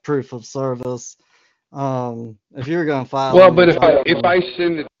proof of service. If you're going to file, well, but if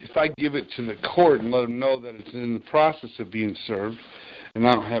I give it to the court and let them know that it's in the process of being served, and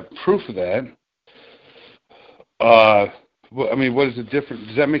I don't have proof of that, what is the difference?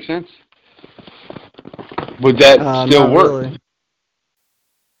 Does that make sense? Would that still work? Really.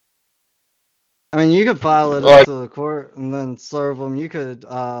 I mean, you could file it into the court and then serve them. You could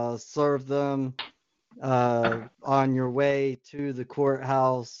serve them on your way to the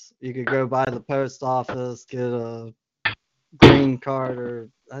courthouse. You could go by the post office, get a green card, or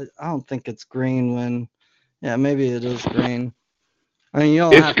I don't think it's green when, yeah, maybe it is green. I mean, you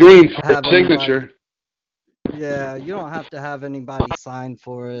don't have green to have signature. Yeah, you don't have to have anybody sign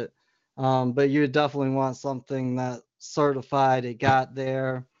for it, but you would definitely want something that certified it got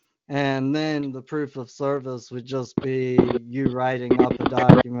there. And then the proof of service would just be you writing up a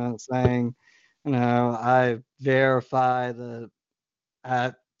document saying, I verify that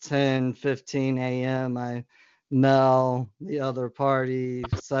at 10:15 a.m. I mail the other party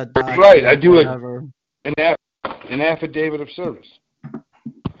said Right, I document, do whatever. an affidavit of service.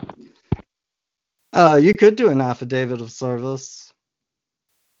 You could do an affidavit of service.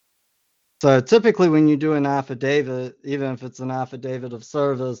 So typically when you do an affidavit, even if it's an affidavit of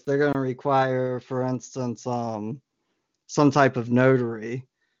service, they're going to require, for instance, some type of notary.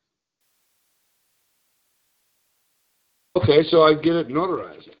 Okay, so I get it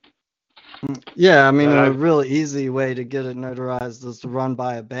notarized. Yeah, I mean, a really easy way to get it notarized is to run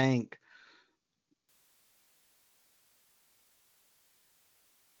by a bank.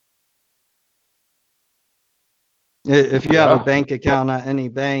 If you have a bank account at any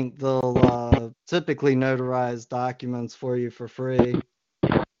bank, they'll typically notarize documents for you for free.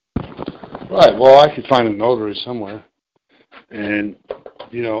 Right. Well, I could find a notary somewhere, and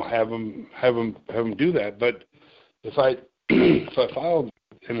have them do that. But if I filed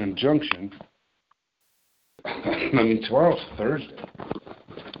an injunction, I mean tomorrow's Thursday,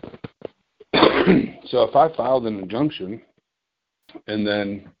 so if I filed an injunction and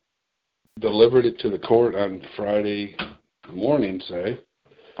then delivered it to the court on Friday morning, say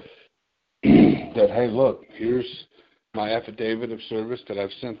that, hey, look, here's my affidavit of service that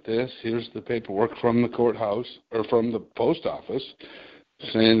I've sent this. Here's the paperwork from the courthouse or from the post office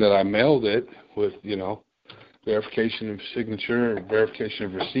saying that I mailed it with, verification of signature or verification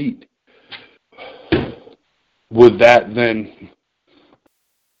of receipt. Would that then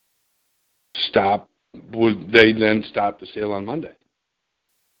stop? Would they then stop the sale on Monday?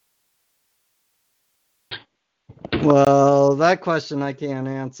 Well, that question I can't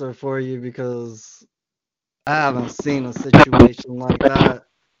answer for you because I haven't seen a situation like that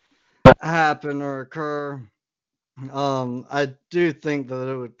happen or occur. I do think that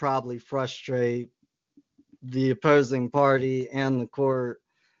it would probably frustrate the opposing party and the court,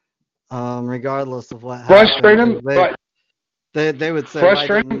 regardless of what Frustrate happened. them? They would say, why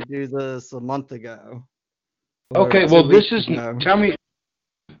didn't you do this a month ago? Okay, well, this is, tell me,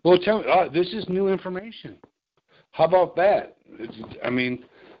 this is new information. How about that? I mean,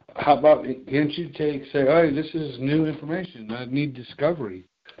 how about, can't you say, hey, this is new information. I need discovery.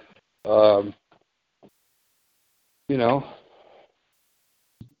 Did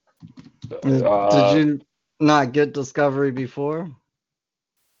you not get discovery before?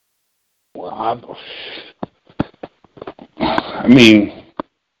 Well, I mean,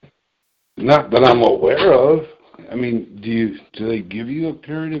 not that I'm aware of. I mean, do they give you a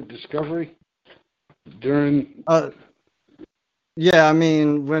period of discovery during? Yeah, I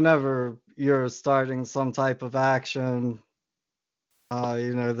mean, whenever you're starting some type of action,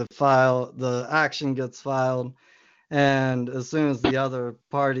 the action gets filed, and as soon as the other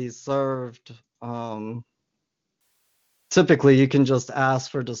party's served, typically you can just ask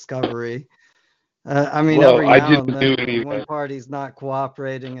for discovery. I mean, every now and then, if one party's not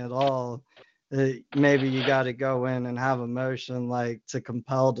cooperating at all, maybe you got to go in and have a motion like to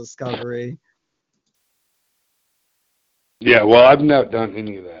compel discovery. Yeah, well, I've not done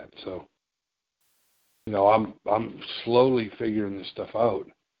any of that, so I'm slowly figuring this stuff out.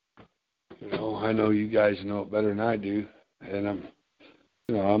 I know you guys know it better than I do, and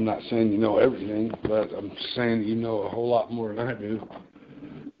I'm not saying you know everything, but I'm saying you know a whole lot more than I do.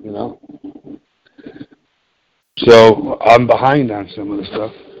 So I'm behind on some of the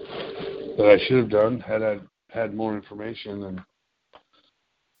stuff that I should have done had I had more information, and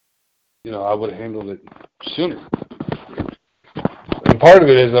I would have handled it sooner. And part of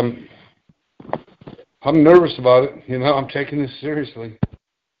it is I'm nervous about it. I'm taking this seriously.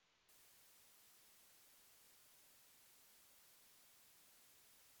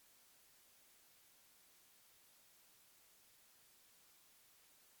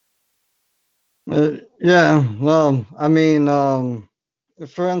 Yeah, well, I mean,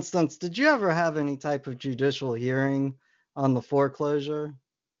 for instance, did you ever have any type of judicial hearing on the foreclosure?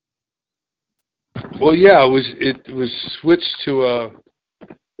 Well, yeah, it was switched to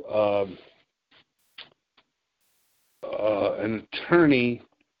an attorney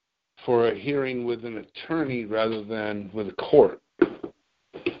for a hearing with an attorney rather than with a court.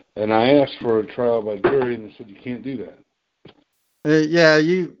 And I asked for a trial by jury, and they said you can't do that. Yeah,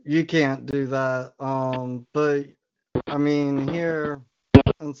 you can't do that. But I mean, here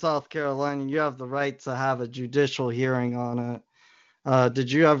in South Carolina, you have the right to have a judicial hearing on it.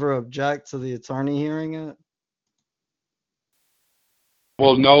 Did you ever object to the attorney hearing it?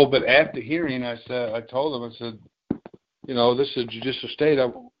 Well, no, but at the hearing, I told them, I said, this is a judicial state.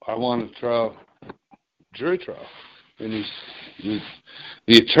 I want a trial, jury trial. And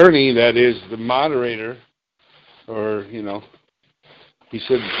the attorney, that is the moderator, or he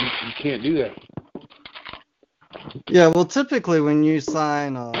said you can't do that. Yeah, well, typically when you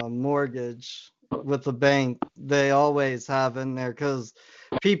sign a mortgage with a bank, they always have in there because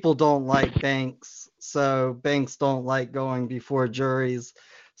people don't like banks, so banks don't like going before juries.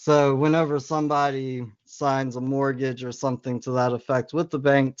 So whenever somebody signs a mortgage or something to that effect with the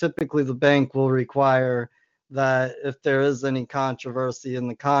bank, typically the bank will require that if there is any controversy in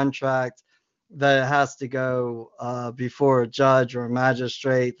the contract, that it has to go before a judge or a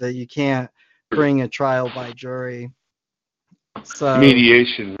magistrate, that you can't bring a trial by jury. So,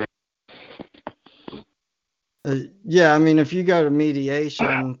 Mediation. yeah, I mean, if you go to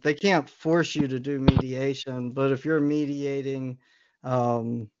mediation, they can't force you to do mediation, but if you're mediating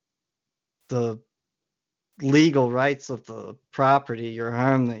um, the legal rights of the property, your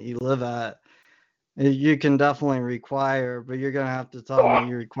home that you live at, you can definitely require, but you're going to have to tell me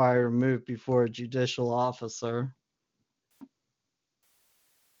you require to move before a judicial officer.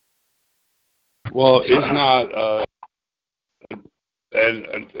 Well, is not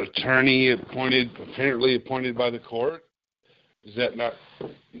an attorney apparently appointed by the court? Does that not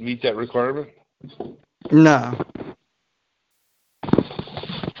meet that requirement? No.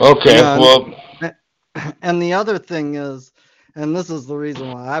 Okay, No, well. and the other thing is, and this is the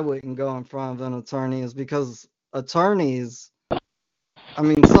reason why I wouldn't go in front of an attorney, is because attorneys, I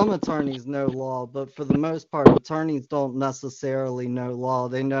mean, some attorneys know law, but for the most part, attorneys don't necessarily know law.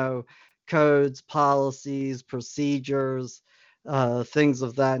 They know codes, policies, procedures, things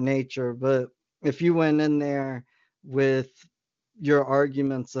of that nature. But if you went in there with your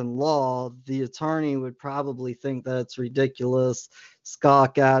arguments in law, the attorney would probably think that it's ridiculous,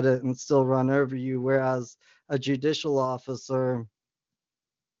 scoff at it, and still run over you. Whereas a judicial officer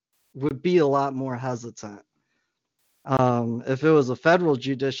would be a lot more hesitant. If it was a federal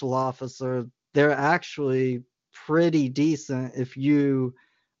judicial officer, they're actually pretty decent if you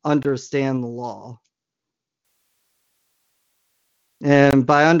understand the law. And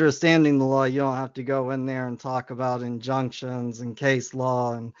by understanding the law, you don't have to go in there and talk about injunctions and case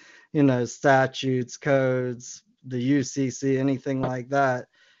law and, statutes, codes, the UCC, anything like that.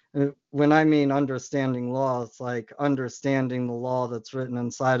 When I mean understanding law, it's like understanding the law that's written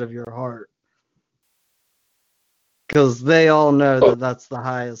inside of your heart. Because they all know that that's the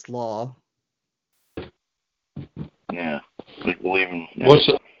highest law. Yeah, we believe in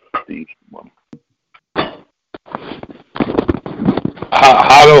these.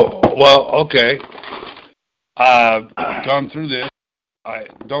 Okay. I've gone through this. I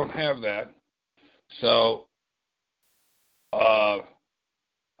don't have that. So, I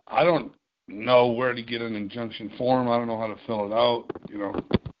don't know where to get an injunction form. I don't know how to fill it out,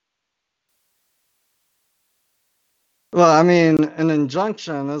 Well, I mean, an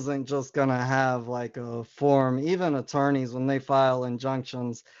injunction isn't just going to have like a form. Even attorneys, when they file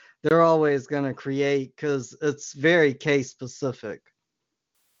injunctions, they're always going to create, because it's very case specific.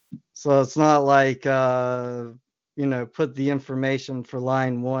 So it's not like, put the information for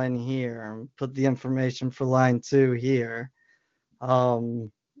line 1 here, put the information for line 2 here.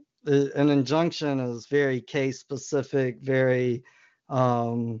 An injunction is very case specific, very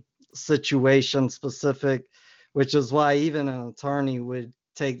situation specific, which is why even an attorney would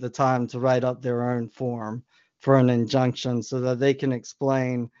take the time to write up their own form for an injunction so that they can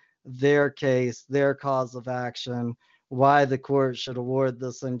explain their case, their cause of action, why the court should award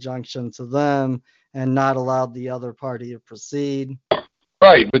this injunction to them and not allow the other party to proceed.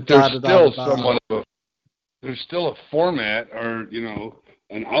 Right, but there's still somewhat of there's still a format or,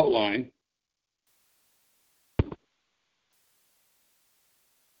 an outline.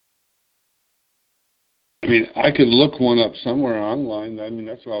 I mean, I could look one up somewhere online. I mean,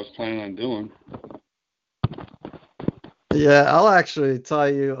 that's what I was planning on doing. Yeah, I'll actually tell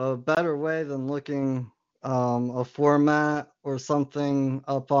you a better way than looking a format or something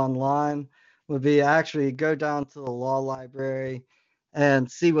up online would be actually go down to the law library and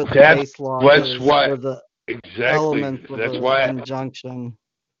see what the case law is for the elements of an injunction.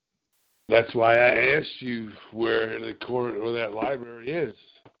 That's why I asked you where the court or that library is,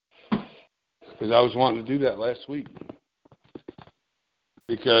 because I was wanting to do that last week.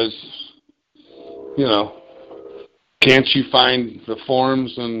 Because, can't you find the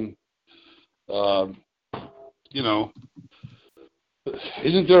forms and,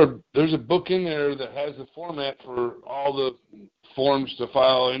 there's a book in there that has the format for all the forms to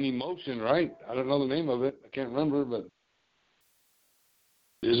file any motion, right? I don't know the name of it. I can't remember, but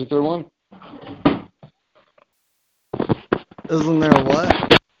isn't there one? Isn't there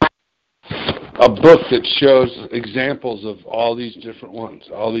what? A book that shows examples of all these different ones,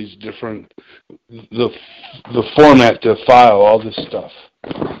 all these different, the format to file all this stuff.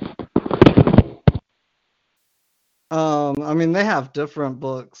 I mean, they have different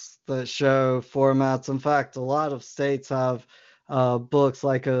books that show formats. In fact, a lot of states have books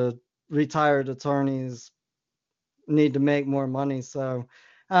like retired attorneys need to make more money. So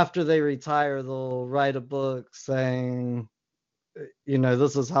after they retire, they'll write a book saying,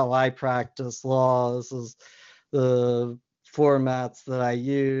 this is how I practice law. This is the formats that I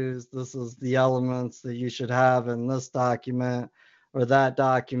use. This is the elements that you should have in this document or that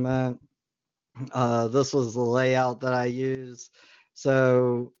document. This was the layout that I use.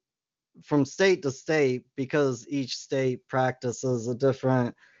 So from state to state, because each state practices a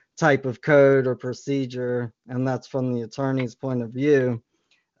different type of code or procedure, and that's from the attorney's point of view,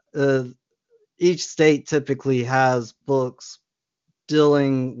 each state typically has books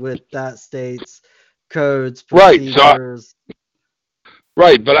dealing with that state's codes, procedures.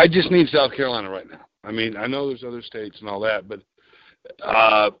 Right, but I just need South Carolina right now. I mean, I know there's other states and all that, but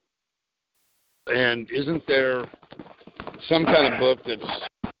and isn't there some kind of book that's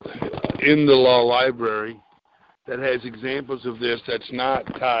in the law library that has examples of this that's not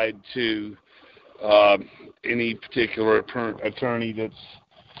tied to any particular attorney that's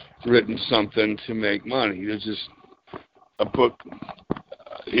written something to make money? There's just a book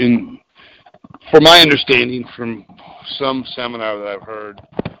from my understanding from some seminar that I've heard,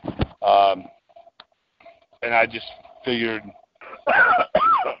 and I just figured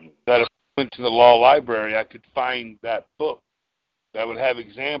that if I went to the law library, I could find that book that would have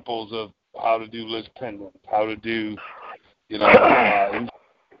examples of how to do list pendant, how to do,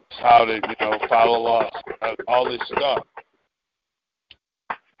 how to, file a lawsuit, all this stuff.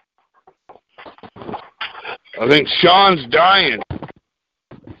 I think Sean's dying.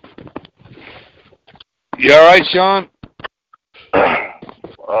 You all right, Sean?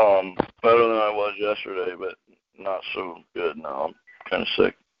 Better than I was yesterday, but not so good now. I'm kind of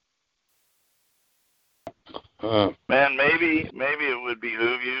sick. Man, maybe it would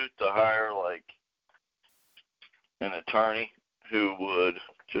behoove you to hire like an attorney who would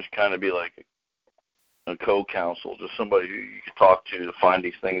just kind of be like a co-counsel, just somebody who you could talk to find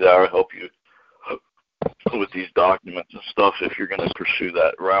these things out or help you with these documents and stuff if you're going to pursue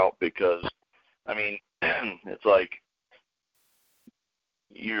that route. Because, I mean, it's like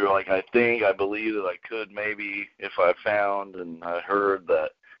you're like, I believe that I could maybe if I found and I heard that.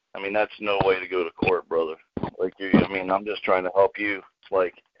 I mean, that's no way to go to court, brother. Like, I'm just trying to help you.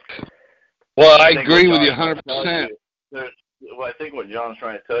 Like, well, I agree with you 100%. Well, I think what John's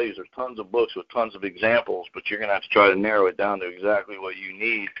trying to tell you is there's tons of books with tons of examples, but you're going to have to try to narrow it down to exactly what you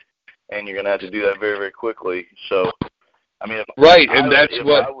need, and you're going to have to do that very, very quickly. So, I mean, if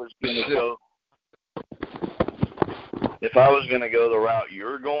I was going to go the route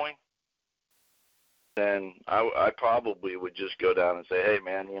you're going, then I probably would just go down and say, hey,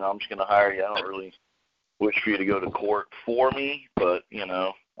 man, I'm just going to hire you. I don't really wish for you to go to court for me, but,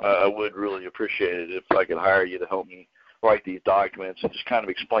 I would really appreciate it if I could hire you to help me write these documents and just kind of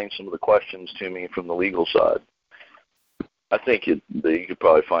explain some of the questions to me from the legal side. I think you could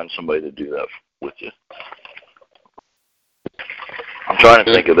probably find somebody to do that with you. I'm trying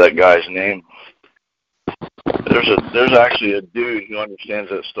to think of that guy's name. There's actually a dude who understands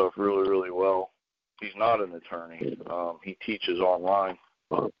that stuff really, really well. He's not an attorney. He teaches online.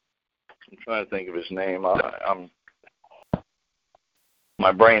 I'm trying to think of his name.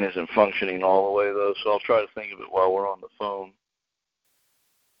 My brain isn't functioning all the way, though, so I'll try to think of it while we're on the phone.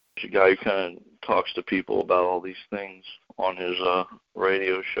 He's a guy who kind of talks to people about all these things on his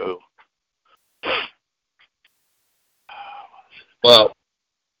radio show. Well,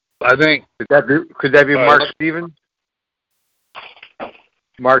 I think... Could that be Mark Stevens?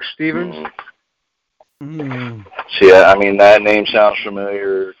 Mark Stevens? Mm. See, I mean, that name sounds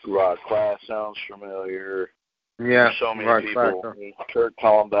familiar. Rod Class sounds familiar. Yeah, there's so many people. Kurt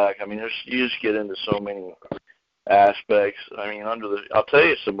Kallenbach. I mean, you just get into so many aspects. I mean, I'll tell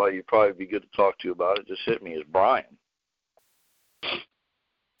you somebody you'd probably be good to talk to about it. Just hit me is Brian.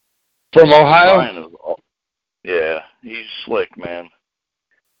 From Ohio? Yeah, he's slick, man.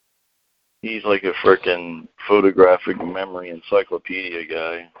 He's like a frickin' photographic memory encyclopedia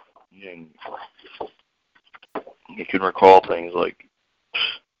guy. He can recall things like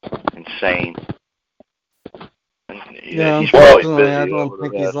insane. Yeah, he's probably busy. I don't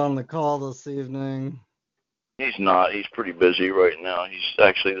think he's on the call this evening. He's not. He's pretty busy right now.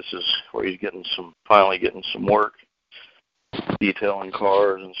 This is where he's finally getting some work, detailing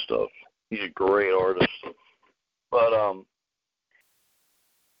cars and stuff. He's a great artist. But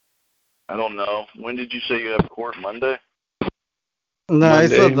I don't know. When did you say you have court? Monday? No, he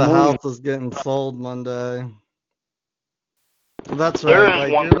said the house is getting sold Monday. That's right. There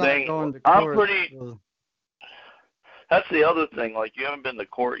is one thing. That's the other thing. Like, you haven't been to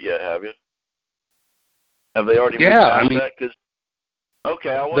court yet, have you? Have they already Yeah, I mean, that? Cause,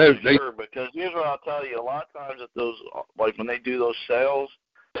 okay, I wasn't sure, because here's what I'll tell you. A lot of times at those, like when they do those sales,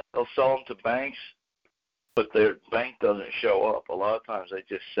 they'll sell them to banks, but their bank doesn't show up. A lot of times they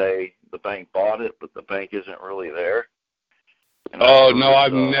just say the bank bought it, but the bank isn't really there. And oh, no,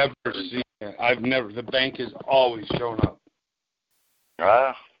 I've never seen it. The bank has always shown up.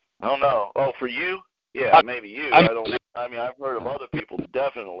 I don't know. Oh, for you? Yeah, maybe you. I've heard of other people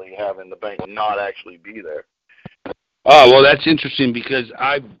definitely having the bank not actually be there. Oh, well, that's interesting, because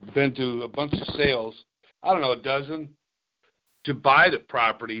I've been to a bunch of sales, I don't know, a dozen, to buy the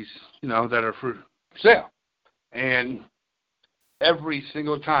properties, that are for sale. And every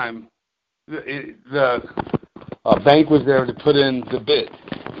single time, the bank was there to put in the bid.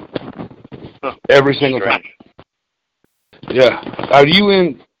 Every single time. Yeah.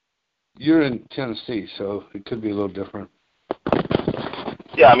 You're in Tennessee, so it could be a little different.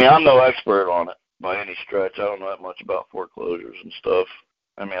 Yeah, I'm no expert on it by any stretch. I don't know that much about foreclosures and stuff.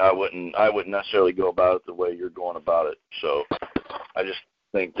 I wouldn't necessarily go about it the way you're going about it. So I just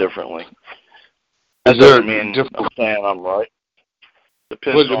think differently. That doesn't mean I'm saying I'm right.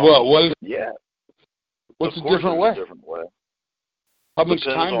 Depends on. Yeah. What's a different way? How much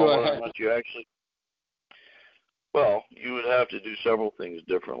time do I have? Well, you would have to do several things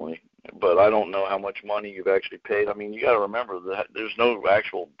differently, but I don't know how much money you've actually paid. You got to remember that there's no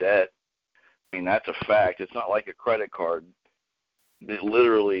actual debt. That's a fact. It's not like a credit card.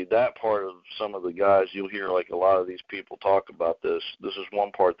 Literally, that part of some of the guys, you'll hear like a lot of these people talk about this. This is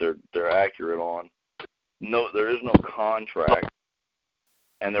one part they're accurate on. No, there is no contract,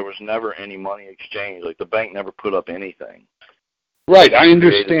 and there was never any money exchanged. Like, the bank never put up anything. Right, I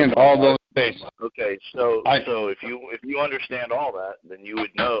understand all those things. Okay, so if you understand all that, then you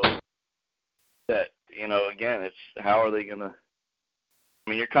would know that, again, it's how are they going to,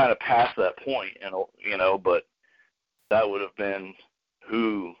 you're kind of past that point, but that would have been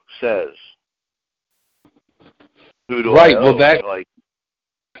who says. Who do I owe? Well,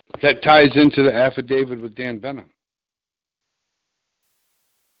 that ties into the affidavit with Dan Benham.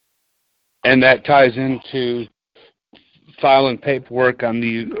 And that ties into filing paperwork on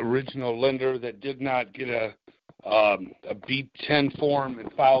the original lender that did not get a B-10 form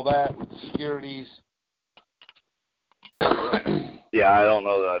and file that with securities. Yeah, I don't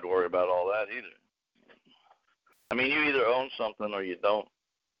know that I'd worry about all that either. You either own something or you don't.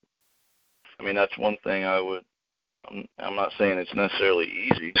 That's one thing I'm not saying it's necessarily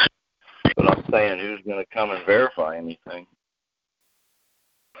easy, but I'm saying who's going to come and verify anything.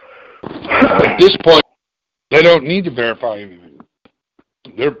 At this point, they don't need to verify anything.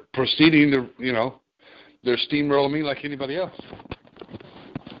 They're proceeding to, they're steamrolling me like anybody else.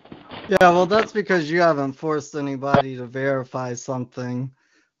 Yeah, well, that's because you haven't forced anybody to verify something.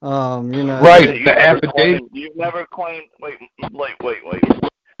 Right, the affidavit. You've never claimed. Wait.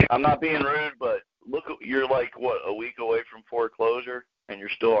 I'm not being rude, but look, you're like a week away from foreclosure, and you're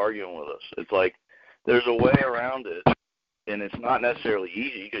still arguing with us. It's like there's a way around it, and it's not necessarily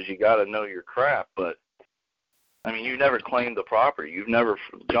easy because you got to know your crap. But you never claimed the property.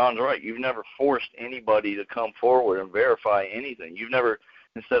 John's right. You've never forced anybody to come forward and verify anything. You've never,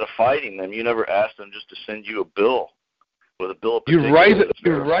 instead of fighting them, you never asked them just to send you a bill with a bill of particulars.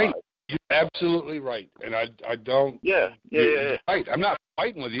 You're right. You're absolutely right. And I don't. Yeah. Right. I'm not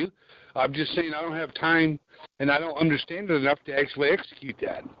fighting with you. I'm just saying I don't have time and I don't understand it enough to actually execute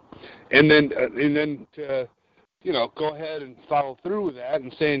that. And then to, go ahead and follow through with that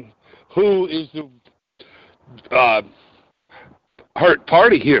and saying who is the hurt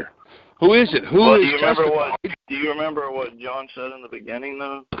party here? Who is it? Do you remember what John said in the beginning,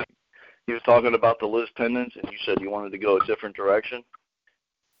 though? He was talking about the Liz pendants, and you said you wanted to go a different direction.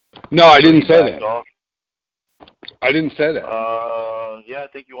 No, I didn't say that. I didn't say that. Yeah, I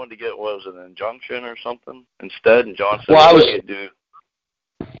think you wanted to get, an injunction or something instead, and John said, you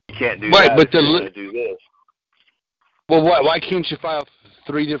can't do right, that. But you're going to do this. Well, why can't you file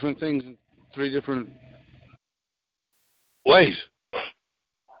 3 different things in 3 different ways?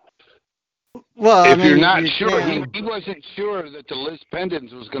 Well, if you're not sure, he wasn't sure that the Liz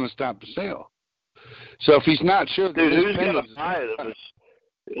pendants was going to stop the sale. So if he's not sure, who's going to buy it?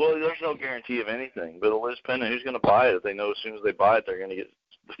 Well, there's no guarantee of anything. But a Liz pendant, who's going to buy it? If they know as soon as they buy it, they're going to get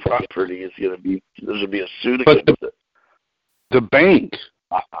the property. It's going to be there's be a suit against it. The bank.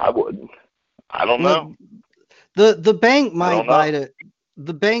 I wouldn't. I don't know. The bank might buy it.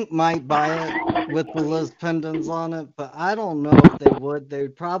 The bank might buy it with the Liz pendants on it, but I don't know if they would. They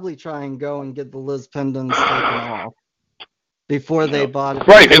would probably try and go and get the Liz pendants taken off before they bought it.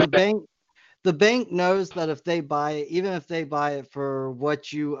 Right. the bank knows that if they buy it, even if they buy it for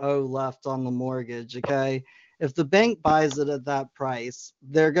what you owe left on the mortgage, okay, if the bank buys it at that price,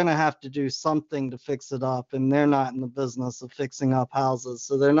 they're going to have to do something to fix it up, and they're not in the business of fixing up houses,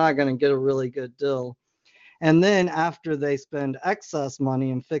 so they're not going to get a really good deal. And then after they spend excess money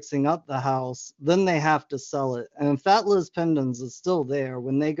in fixing up the house, then they have to sell it. And if that Liz Pendens is still there,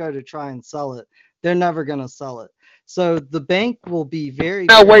 when they go to try and sell it, they're never going to sell it. So the bank will be very,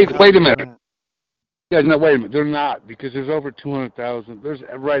 Now, very wait a minute. hesitant. Yeah, no, wait a minute. They're not, because there's over 200,000. There's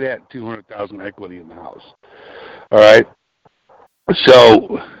right at 200,000 equity in the house. All right.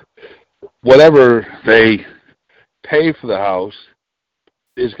 So whatever they pay for the house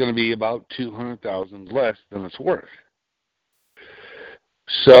is going to be about 200,000 less than it's worth.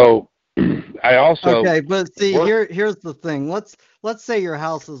 So I also Okay, but see, here's the thing. Let's say your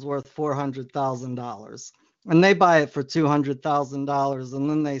house is worth $400,000, and they buy it for $200,000, and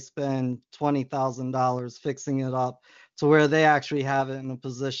then they spend $20,000 fixing it up to where they actually have it in a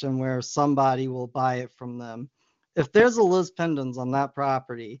position where somebody will buy it from them. If there's a Liz Pendens on that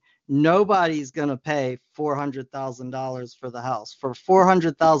property, nobody's going to pay $400,000 for the house. For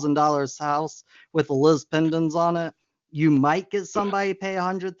 $400,000 house with a Liz Pendens on it, you might get somebody pay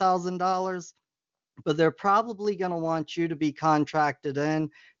 $100,000, but they're probably going to want you to be contracted in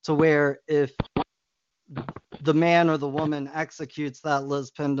to where if the man or the woman executes that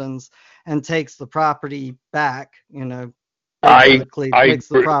Liz Pendens and takes the property back, basically takes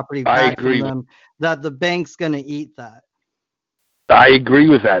the property back from them, that the bank's going to eat that. I agree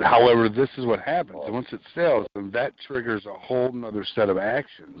with that. However, this is what happens. Once it sells, then that triggers a whole other set of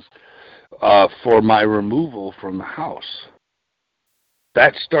actions for my removal from the house.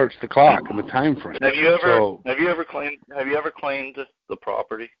 That starts the clock and the time frame. Have you ever claimed the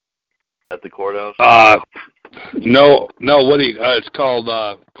property at the courthouse? No. What do you? It's called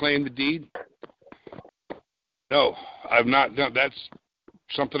claim the deed. No, I've not done. That's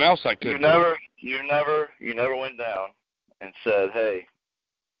something else I could. You never went down and said, "Hey,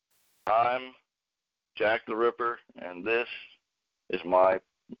 I'm Jack the Ripper, and this is my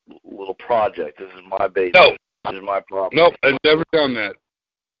little project. This is my baby. No. This is my property." Nope, I've never done that.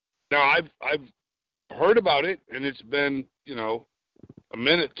 Now, I've heard about it, and it's been, a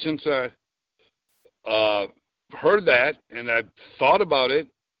minute since I heard that, and I've thought about it,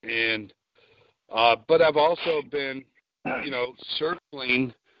 and but I've also been,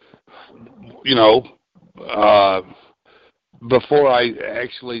 circling, before I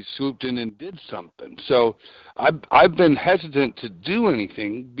actually swooped in and did something. So I've been hesitant to do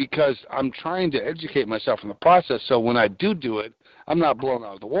anything because I'm trying to educate myself in the process, so when I do it, I'm not blown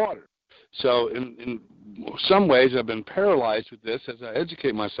out of the water. So in some ways, I've been paralyzed with this as I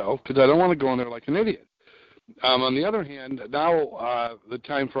educate myself because I don't want to go in there like an idiot. On the other hand, now the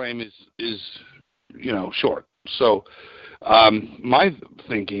time frame is short. So my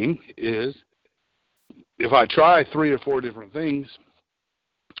thinking is if I try 3 or 4 different things,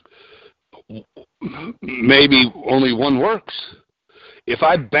 maybe only one works. If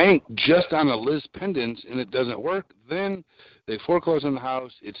I bank just on a Liz Pendens and it doesn't work, then they foreclose on the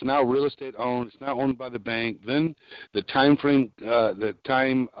house. It's now real estate owned. It's now owned by the bank. Then the time frame, the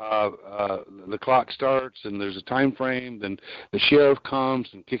clock starts, and there's a time frame. Then the sheriff comes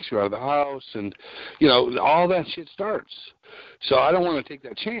and kicks you out of the house, and all that shit starts. So I don't want to take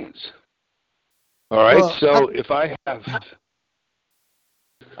that chance. All right. Well, so if I have.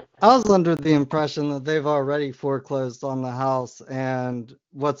 I was under the impression that they've already foreclosed on the house, and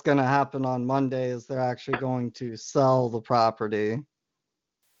what's going to happen on Monday is they're actually going to sell the property.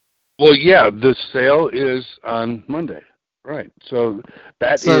 Well, yeah, the sale is on Monday, right? So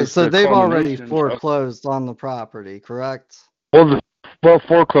So they've already foreclosed on the property, correct? Well,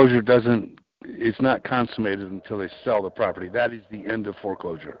 foreclosure doesn't. It's not consummated until they sell the property. That is the end of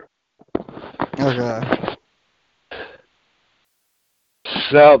foreclosure. Okay.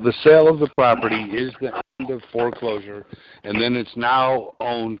 The sale of the property is the end of foreclosure, and then it's now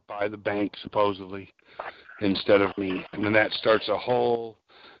owned by the bank, supposedly, instead of me. And then that starts a whole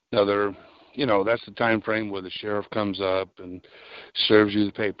other, that's the time frame where the sheriff comes up and serves you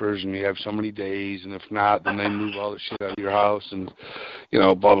the papers, and you have so many days, and if not, then they move all the shit out of your house, and,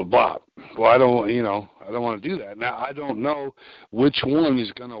 blah, blah, blah. Well, I don't want to do that. Now, I don't know which one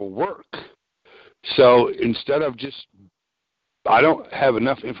is going to work. So instead of I don't have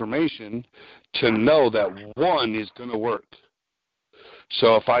enough information to know that one is going to work.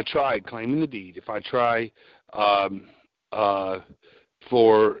 So if I try claiming the deed, if I try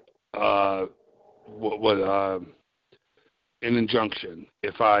for an injunction,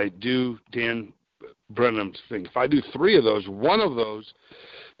 if I do Dan Brenham's thing, if I do 3 of those, one of those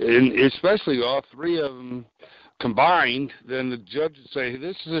and especially all three of them combined, then the judge would say,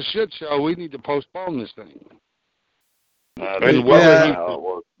 this is a shit show. We need to postpone this thing. And that's not how it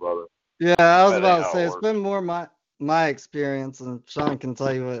works, brother. Yeah, I was That about ain't to how say, it it's works. been more my experience, and Sean can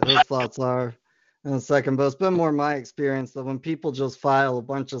tell you what his thoughts are in a second, but it's been more my experience that when people just file a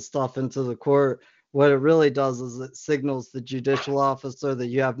bunch of stuff into the court, what it really does is it signals the judicial officer that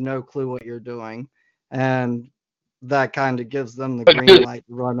you have no clue what you're doing, and that kind of gives them the green light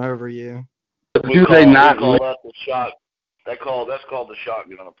to run over you. Do they not? We call that the shot. That's called the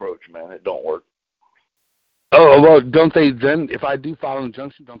shotgun approach, man. It don't work. Oh, well, don't they then, if I do file an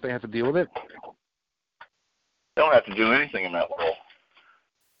injunction, don't they have to deal with it? They don't have to do anything in that world.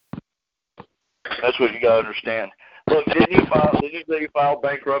 That's what you got to understand. Look, didn't you say you filed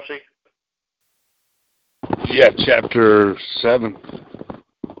bankruptcy? Yeah, Chapter 7.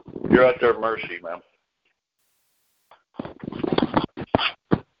 You're at their mercy, man.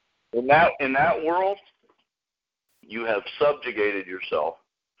 In that world, you have subjugated yourself.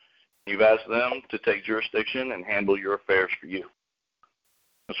 You've asked them to take jurisdiction and handle your affairs for you.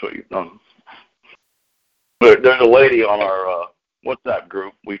 That's what you've done. There's a lady on our WhatsApp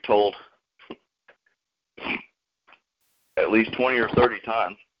group we've told at least 20 or 30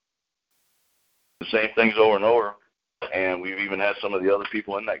 times the same things over and over, and we've even had some of the other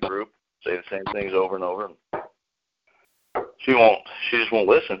people in that group say the same things over and over. She just won't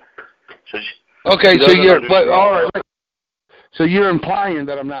listen. Okay, so all right. So you're implying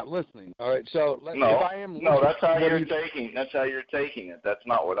that I'm not listening. All right. So if I am listening, that's how you're taking. That's how you're taking it. That's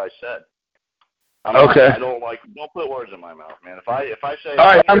not what I said. I don't put words in my mouth, man. If I say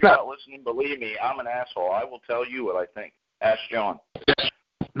I'm not listening, believe me, I'm an asshole. I will tell you what I think. Ask John.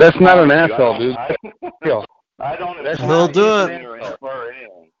 That's not an asshole, dude. I don't. He'll do it. Or infer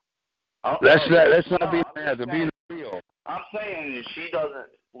anything. That's not being an asshole. Being real. I'm saying if she doesn't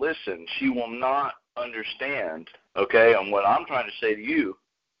listen, she will not understand. Okay, and what I'm trying to say to you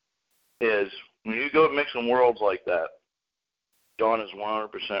is when you go mixing worlds like that, John is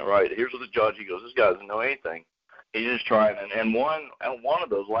 100% right. Here's what the judge, he goes, this guy doesn't know anything. He's just trying, and one of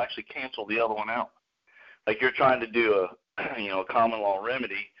those will actually cancel the other one out. Like you're trying to do a common law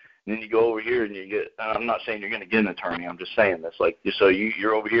remedy, and then you go over here and you get. I'm not saying you're going to get an attorney. I'm just saying this. Like so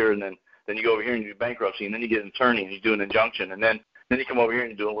you're over here, and then you go over here and you do bankruptcy, and then you get an attorney and you do an injunction, and then you come over here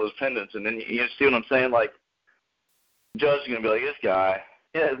and you do a little pendants, and then you see what I'm saying? Like the judge is going to be like, this guy,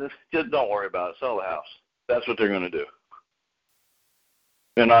 just don't worry about it. Sell the house. That's what they're going to do.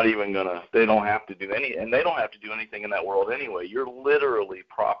 They're not even going to, they don't have to do and they don't have to do anything in that world anyway. You're literally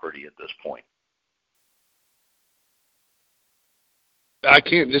property at this point. I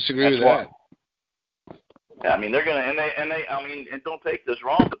can't disagree with that. Yeah, I mean, they're going to, and don't take this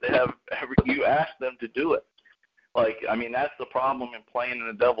wrong, but you ask them to do it. Like, I mean, that's the problem in playing in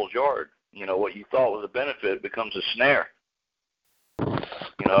the devil's yard. You know, what you thought was a benefit becomes a snare.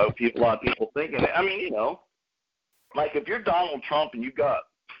 You know, a lot of people thinking, I mean, like if you're Donald Trump and you got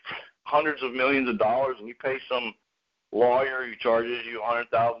hundreds of millions of dollars and you pay some lawyer who charges you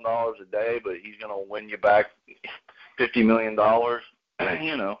 $100,000 a day, but he's going to win you back $50 million,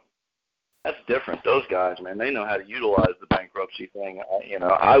 that's different. Those guys, man, they know how to utilize the bankruptcy thing.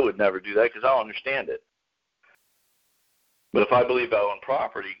 I would never do that because I don't understand it. But if I believe I own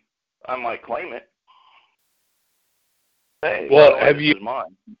property, I might claim it. Hey, well,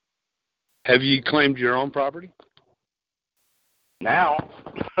 mine. Have you claimed your own property? Now,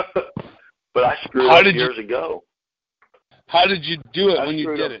 but I screwed up years ago. How did you do it when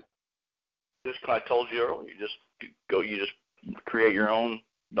you did it? Just I told you earlier, you just create your own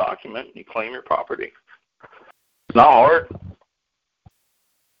document and you claim your property. It's not hard.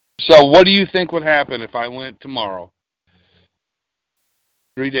 So what do you think would happen if I went tomorrow,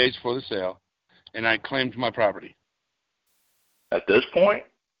 3 days before the sale, and I claimed my property? At this point,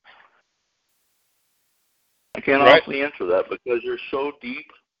 I can't honestly answer that because you're so deep.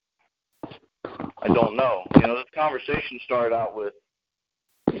 I don't know. This conversation started out with,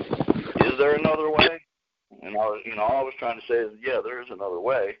 is there another way? And all I was trying to say is, yeah, there is another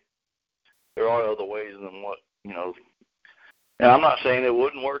way. There are other ways than what, And I'm not saying it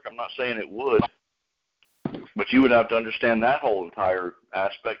wouldn't work. I'm not saying it would. But you would have to understand that whole entire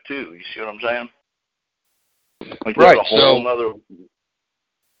aspect too. You see what I'm saying? Like right. A whole other.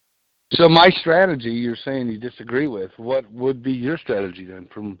 So my strategy, you're saying you disagree with. What would be your strategy then,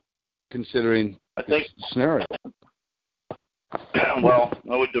 from considering this scenario? Well,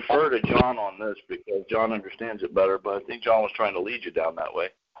 I would defer to John on this because John understands it better. But I think John was trying to lead you down that way,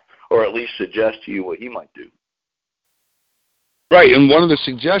 or at least suggest to you what he might do. Right, and one of the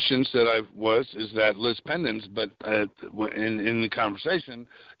suggestions that is that lis pendens, but in the conversation,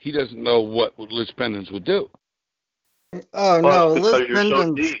 he doesn't know what lis pendens would do. Oh Well, no, it's lis because you're so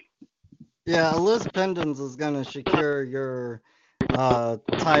pendens. deep. Yeah, a lis pendens is going to secure your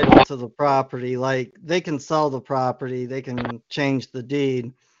title to the property. Like they can sell the property, they can change the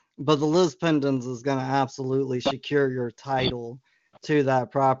deed, but the lis pendens is going to absolutely secure your title to that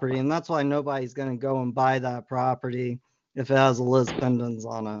property, and that's why nobody's going to go and buy that property if it has a lis pendens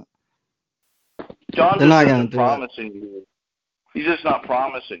on it. John They're not just going isn't to do it. promising you. He's just not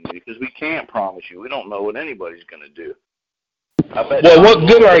promising you because we can't promise you. We don't know what anybody's going to do. I bet. Well, what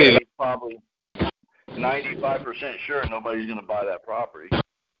good are you? Probably 95% sure nobody's going to buy that property.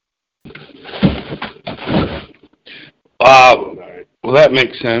 Well, that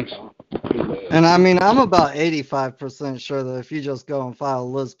makes sense. And I mean, I'm about 85% sure that if you just go and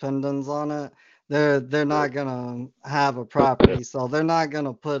file lis pendens on it, they're not gonna have a property sale. They're not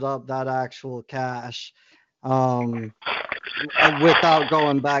gonna put up that actual cash without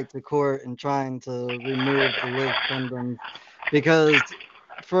going back to court and trying to remove the lis pendens. Because,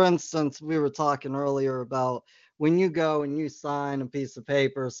 for instance, we were talking earlier about when you go and you sign a piece of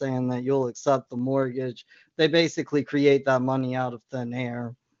paper saying that you'll accept the mortgage, they basically create that money out of thin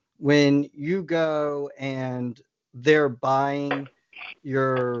air. When you go and they're buying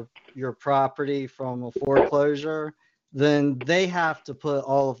your property from a foreclosure, then they have to put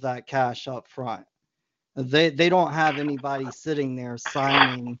all of that cash up front. They don't have anybody sitting there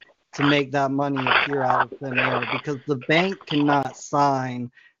signing to make that money appear out of thin air, because the bank cannot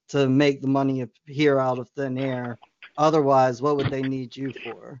sign to make the money appear out of thin air. Otherwise, what would they need you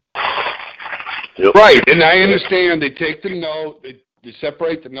for? Right, and I understand they take the note, they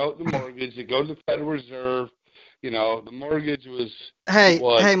separate the note and the mortgage, they go to the Federal Reserve. You know, the mortgage was... Hey,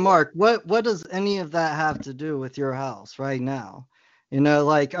 Mark, what does any of that have to do with your house right now? You know,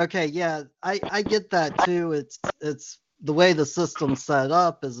 like, okay, yeah, I get that too. It's the way the system's set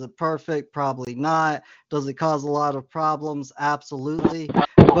up. Is it perfect? Probably not. Does it cause a lot of problems? Absolutely.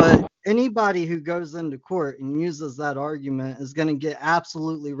 But anybody who goes into court and uses that argument is going to get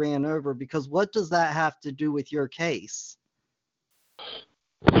absolutely ran over, because what does that have to do with your case?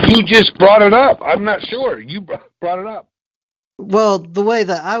 You just brought it up. I'm not sure. You brought it up. Well, the way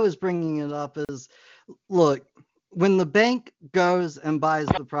that I was bringing it up is, look, when the bank goes and buys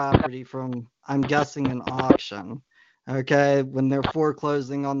the property from, I'm guessing, an auction, okay, when they're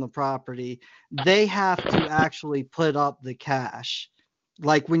foreclosing on the property, they have to actually put up the cash.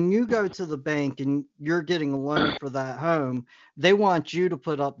 Like when you go to the bank and you're getting a loan for that home, they want you to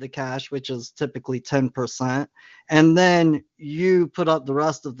put up the cash, which is typically 10%, and then you put up the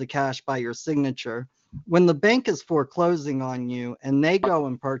rest of the cash by your signature. When the bank is foreclosing on you and they go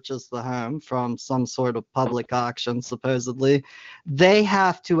and purchase the home from some sort of public auction, supposedly, they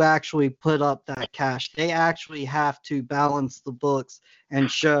have to actually put up that cash. They actually have to balance the books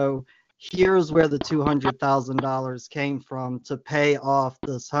and show, here's where the $200,000 came from to pay off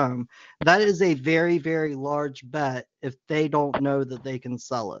this home. That is a very, very large bet if they don't know that they can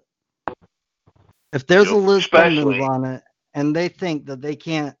sell it. If there's a lis pendens on it and they think that they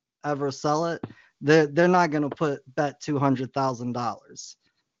can't ever sell it, they're not going to bet $200,000.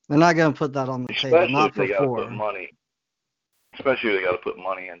 They're not going to put that on the table. Not for four. Especially if they got to put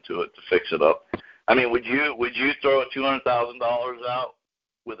money into it to fix it up. I mean, would you throw $200,000 out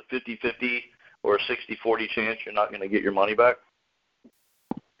with a 50-50 or a 60-40 chance you're not going to get your money back?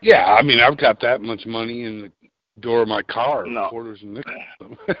 Yeah, I mean, I've got that much money in the door of my car, quarters and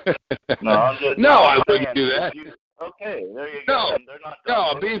nickels. No, I wouldn't do that. Okay, there you go.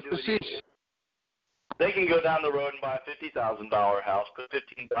 No, being facetious. They can go down the road and buy a $50,000 house, put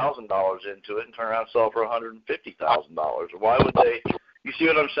 $15,000 into it, and turn around and sell for $150,000. Why would they? You see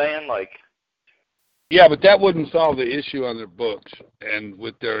what I'm saying? Like. Yeah, but that wouldn't solve the issue on their books and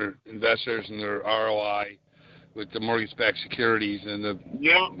with their investors and their ROI, with the mortgage-backed securities and the.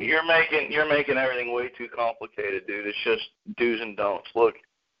 You're making everything way too complicated, dude. It's just do's and don'ts. Look,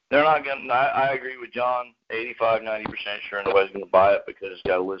 they're not gonna. I agree with John. 85-90% sure nobody's gonna buy it because it's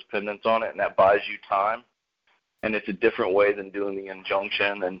got a lis pendens on it, and that buys you time. And it's a different way than doing the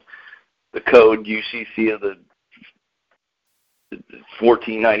injunction and the code UCC of the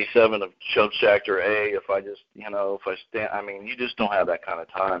 1497 of subchapter A. If I stand, I mean, you just don't have that kind of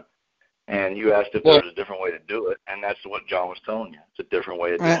time. And you asked if there was a different way to do it, and that's what John was telling you. It's a different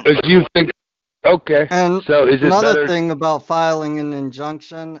way of doing it. You think? Okay. And so is it another thing about filing an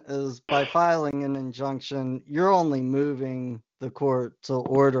injunction is, by filing an injunction, you're only moving the court to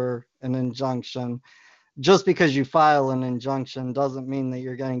order an injunction. Just because you file an injunction doesn't mean that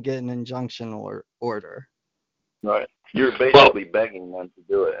you're going to get an injunction order. Right. You're basically begging them to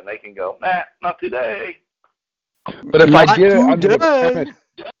do it, and they can go, nah, not today. But if I did it under the today. premise,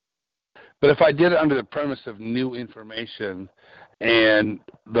 but if I did it under the premise of new information and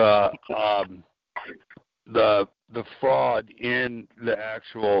the fraud in the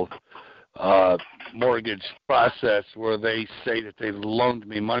actual mortgage process, where they say that they loaned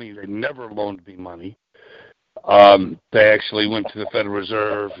me money, they never loaned me money. They actually went to the Federal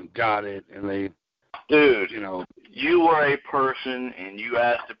Reserve and got it, and they, dude, you were a person and you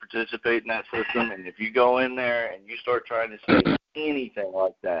asked to participate in that system, and if you go in there and you start trying to say anything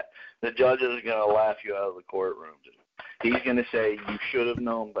like that, the judge is going to laugh you out of the courtroom. He's going to say, you should have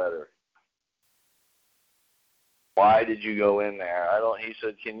known better. Why did you go in there? He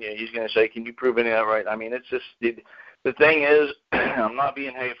said, he's going to say, can you prove any of that right? I mean, it's just, the thing is, I'm not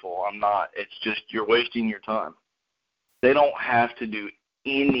being hateful. I'm not. It's just, you're wasting your time. They don't have to do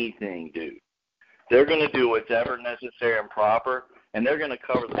anything, dude. They're going to do whatever necessary and proper, and they're going to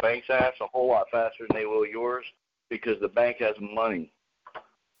cover the bank's ass a whole lot faster than they will yours, because the bank has money.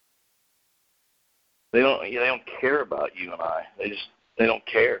 They don't care about you and I. They don't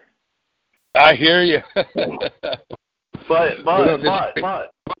care. I hear you. But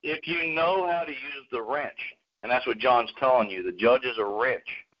if you know how to use the wrench, and that's what John's telling you, the judge is a wrench.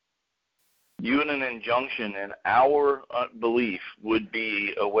 You in an injunction, in our belief, would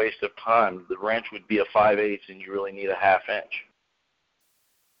be a waste of time. The wrench would be a 5/8, and you really need a 1/2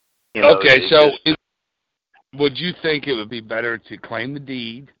 inch. Okay, so would you think it would be better to claim the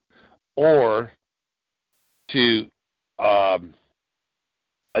deed, or to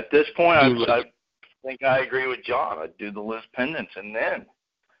at this point, I think I agree with John. I'd do the list pendants and then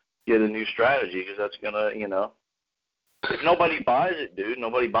get a new strategy, because that's going to, if nobody buys it, dude,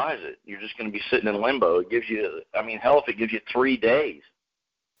 nobody buys it. You're just going to be sitting in limbo. It gives you, hell, if it gives you 3 days,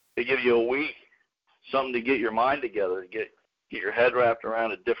 it gives you a week, something to get your mind together, to get your head wrapped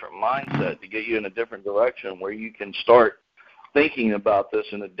around a different mindset, to get you in a different direction where you can start thinking about this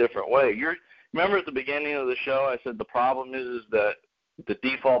in a different way. Remember at the beginning of the show, I said the problem is that the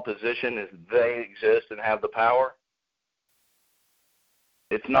default position is they exist and have the power.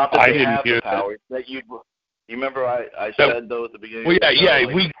 It's not that they have the power. It's that you remember I said, though, at the beginning? Well, yeah.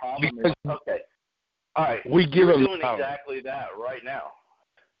 Okay. All right. We give them doing exactly that right now.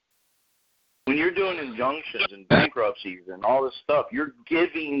 When you're doing injunctions and bankruptcies and all this stuff, you're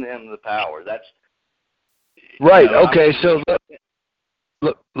giving them the power. That's right. Okay, so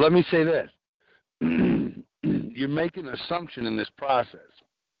let me say this. You're making an assumption in this process.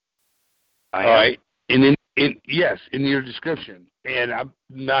 All right? And in your description, and I'm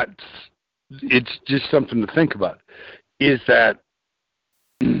not, it's just something to think about, is that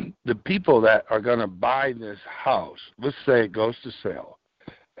the people that are going to buy this house, let's say it goes to sale,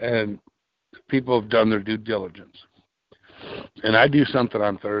 and people have done their due diligence, and I do something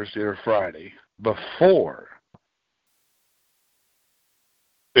on Thursday or Friday before.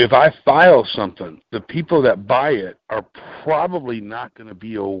 If I file something, the people that buy it are probably not going to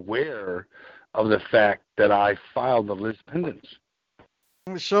be aware of the fact that I filed the list pendants.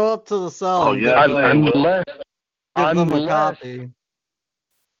 Show up to the cell. Oh, yeah. Unless give them a copy.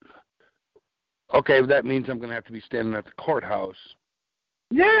 Okay, that means I'm going to have to be standing at the courthouse.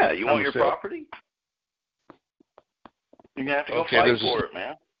 Yeah, you want your property? You're going to have to go fight for it,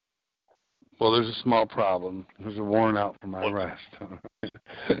 man. Well, there's a small problem. There's a warrant out for my arrest.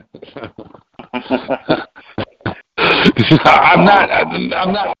 I'm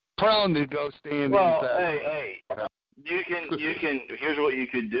not prone to go stand inside. Hey, you can. Here's what you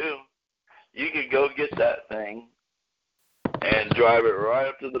could do. You could go get that thing and drive it right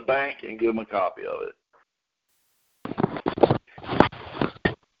up to the bank and give them a copy of it.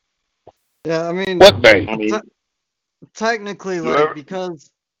 Yeah, I mean, what bank? Technically,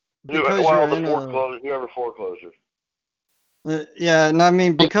 because whoever foreclosure. Yeah, and I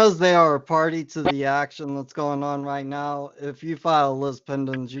mean, because they are a party to the action that's going on right now, if you file list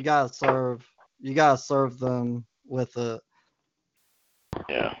pendants, you gotta serve them with it.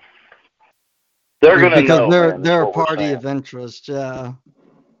 Yeah. They're gonna know, because they're a party of interest. Yeah.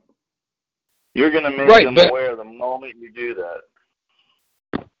 You're gonna make them aware the moment you do that.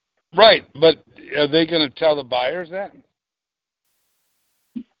 Right, but are they gonna tell the buyers that?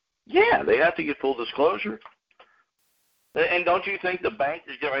 Yeah, they have to get full disclosure. And don't you think the bank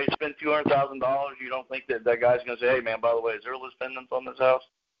is getting ready to spend $200,000? You don't think that guy's going to say, hey, man, by the way, is there list pendants on this house?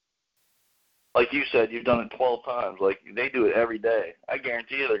 Like you said, you've done it 12 times. Like, they do it every day. I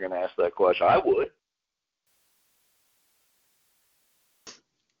guarantee you they're going to ask that question. I would.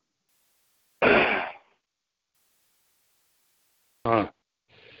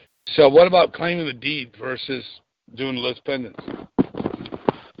 So what about claiming the deed versus doing list pendants.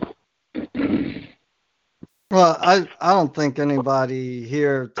 Well, I don't think anybody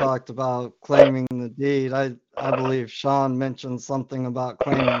here talked about claiming the deed. I believe Sean mentioned something about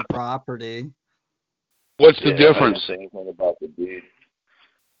claiming property. What's the I difference? didn't say anything about the deed.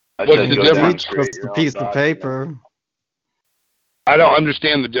 I What's said the go difference? Deed's demonstrate just a your own piece of document. paper. I don't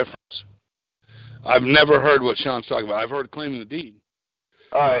understand the difference. I've never heard what Sean's talking about. I've heard claiming the deed.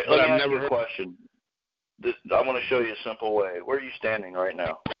 All right, But let me I've ask never you a heard. question. I want to show you a simple way. Where are you standing right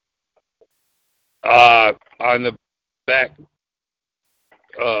now? On the back. Is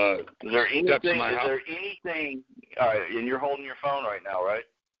there Steps of anything? my Is house. there anything? All right, and you're holding your phone right now, right?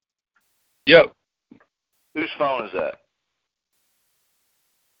 Yep. Whose phone is that?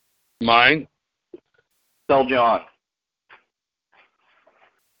 Mine. Tell John.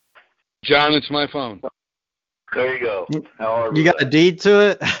 John, it's my phone. There you go. However, You got a deed to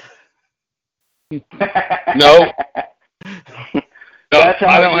it? No. That's how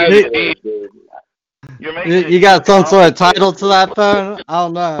I don't have easy the it deed. is, dude. You're making it You got some sort of complicated. title to that phone? I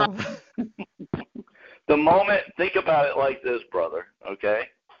don't know. The moment, think about it like this, brother, okay?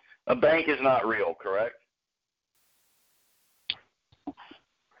 A bank is not real, correct?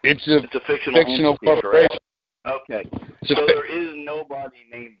 It's a fictional entity, corporation. correct? Okay. It's a So there is nobody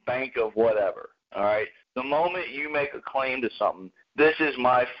named Bank of whatever, all right? The moment you make a claim to something, this is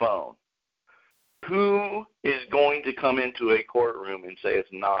my phone. Who is going to come into a courtroom and say it's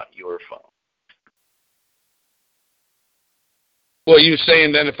not your phone? Well, you're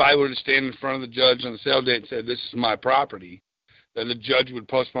saying then if I were to stand in front of the judge on the sale date and say this is my property, then the judge would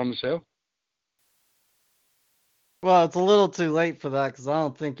postpone the sale? Well, it's a little too late for that because I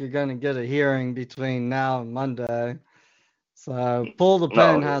don't think you're going to get a hearing between now and Monday. So Pull the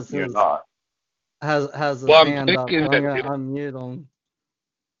Pen has you're his not. has his Well, I'm hand up. So thinking I'm that going to unmute him.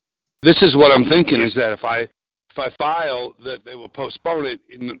 this is what I'm thinking is that if I file, that they will postpone it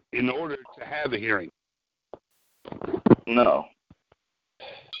in order to have a hearing. No,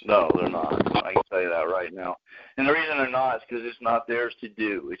 they're not. I can tell you that right now. And the reason they're not is because it's not theirs to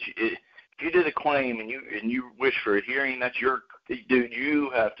do. If you did a claim and you wish for a hearing, that's your dude. You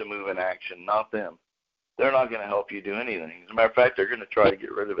have to move in action, not them. They're not going to help you do anything. As a matter of fact, they're going to try to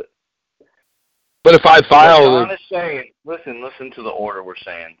get rid of it. But if I file, John is saying, listen to the order we're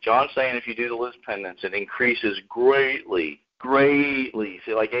saying. John's saying if you do the list pendants, it increases greatly.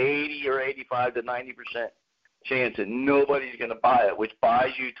 See, like 80 or 85 to 90% chance that nobody's going to buy it, which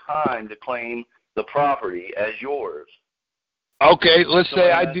buys you time to claim the property as yours. okay, let's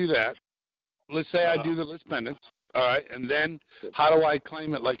say I do that. Let's say I do the list pendants, all right, and then how do I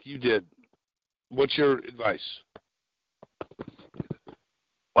claim it like you did? What's your advice?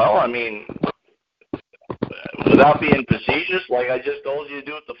 Well, I mean, without being facetious, like I just told you to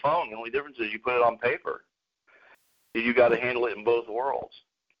do with the phone, the only difference is you put it on paper. You got to handle it in both worlds.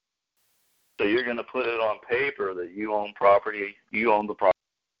 So you're going to put it on paper that you own property, you own the property.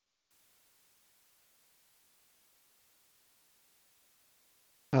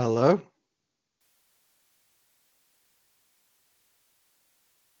 Hello?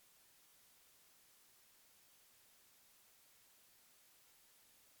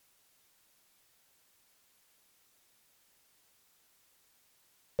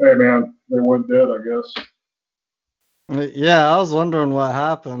 Hey man, they went dead, I guess. Yeah, I was wondering what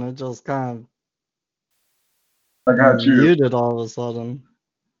happened. It just kind I of got you. muted all of a sudden.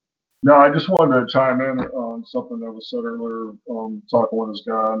 No, I just wanted to chime in on something that was said earlier. Talking with this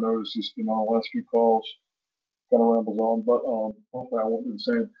guy, I noticed he's been on the last few calls. Kind of rambles on, but hopefully I won't be the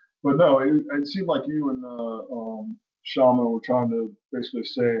same. But no, it seemed like you and Shaman were trying to basically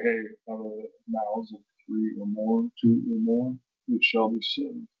say, hey, now is it 3 or more, 2 or more, it shall be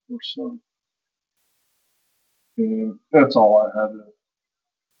saved or so. And that's all I had to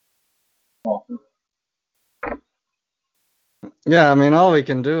offer. Yeah, I mean, all we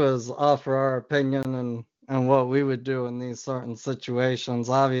can do is offer our opinion and what we would do in these certain situations.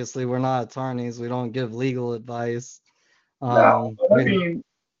 Obviously, we're not attorneys. We don't give legal advice. No, I mean,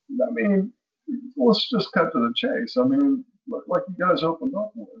 let's just cut to the chase. I mean, like you guys opened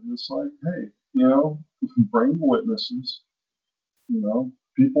up with, it's like, hey, if you bring witnesses,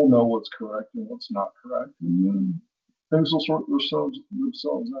 people know what's correct and what's not correct, and then things will sort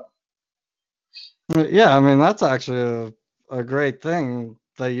themselves out. Yeah, I mean, that's actually a great thing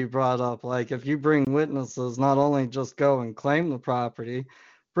that you brought up. Like, if you bring witnesses, not only just go and claim the property,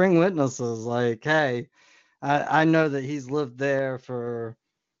 bring witnesses like, hey, I know that he's lived there for,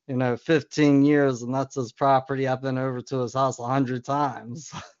 15 years and that's his property. I've been over to his house 100 times.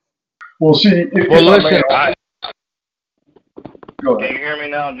 Well, see, Well, listen, Can you hear me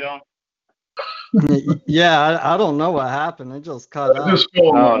now, John? Yeah, I don't know what happened. It just cut I out. just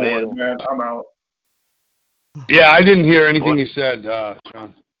feel Oh, annoyed, man. I'm out. Yeah, I didn't hear anything you said,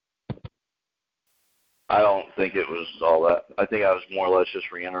 John. I don't think it was all that. I think I was more or less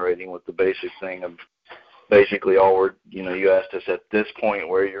just reiterating with the basic thing of basically all we're, you asked us at this point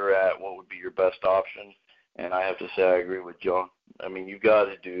where you're at, what would be your best option? And I have to say I agree with John. I mean, you got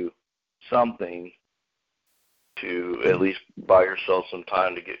to do something to at least buy yourself some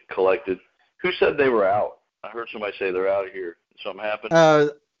time to get collected. Who said they were out? I heard somebody say they're out of here. Something happened?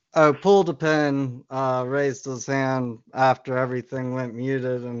 Pulled a pin, raised his hand after everything went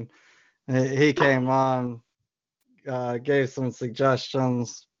muted, and he came on, gave some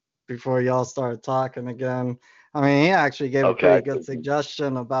suggestions before y'all started talking again. I mean, he actually gave a pretty good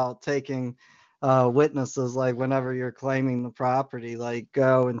suggestion about taking witnesses, like whenever you're claiming the property, like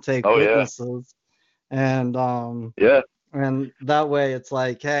go and take witnesses. And and that way it's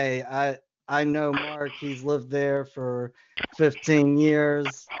like, hey, I know Mark, he's lived there for 15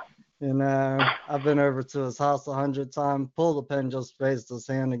 years. I've been over to his house 100 times. Pull the pin, just raised his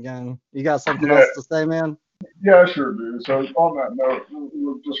hand again. You got something else to say, man? Yeah, I sure do. So on that note,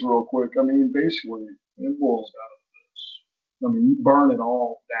 just real quick, I mean, basically, it boils down to this. I mean, you burn it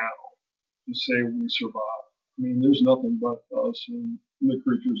all down to say we survive. I mean, there's nothing but us and the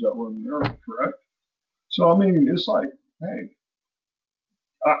creatures that run the earth, correct? So, I mean, it's like, hey,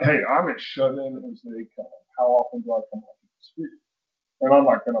 I'm as shut in as they come. How often do I come up to speak? And I'm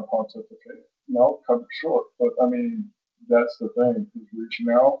not going to pontificate. No, cut it short. But I mean, that's the thing, is reaching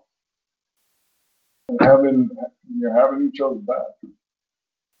out and having each other back.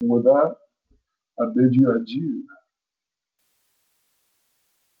 And with that, I bid you adieu.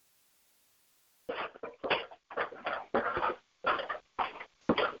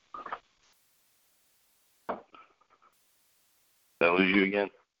 That was you again?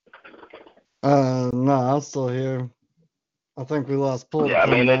 No, I'm still here. I think we lost Pull. Yeah, I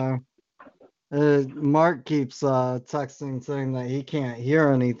mean, Mark keeps texting saying that he can't hear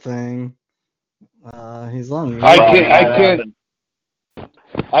anything. He's on mute. I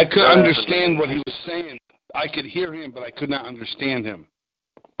could understand what he was saying. I could hear him, but I could not understand him.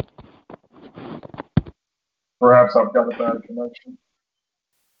 Perhaps I've got a bad connection.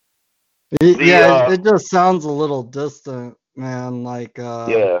 It just sounds a little distant, man. Like,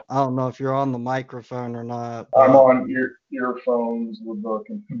 yeah. I don't know if you're on the microphone or not. But I'm on earphones with the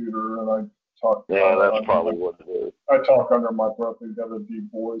computer, and I talk. Yeah, that's probably what it is. I talk under my breath and got a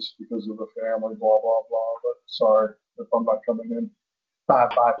deep voice because of the family, blah, blah, blah. But sorry if I'm not coming in 5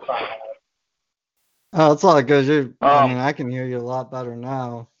 by 5. Oh, it's all good. I mean, I can hear you a lot better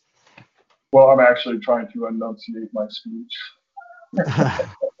now. Well, I'm actually trying to enunciate my speech. I'm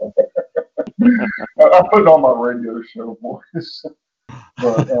putting on my radio show voice.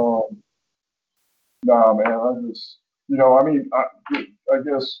 But, nah, man, I mean, I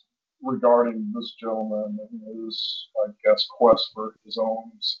guess regarding this gentleman and his, I guess, quest for his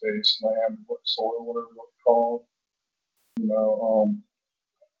own space, land, soil, whatever you want to call it,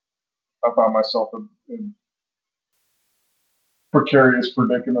 I find myself in precarious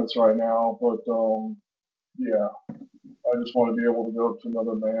predicaments right now, but yeah, I just want to be able to go up to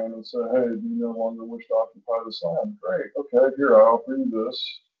another man and say, hey, do you no longer wish to occupy this land? Great, okay, here, I offer you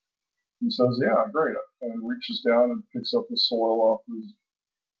this. He says, yeah, great, and reaches down and picks up the soil off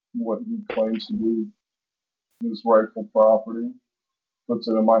what he claims to be his rightful property, puts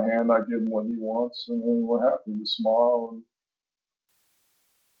it in my hand, I give him what he wants, and then we're happy. We smile, and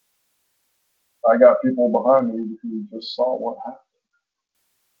I got people behind me who just saw what happened.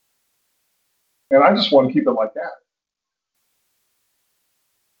 And I just want to keep it like that.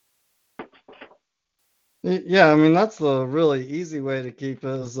 Yeah, I mean, that's the really easy way to keep it,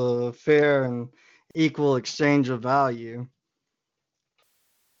 is a fair and equal exchange of value.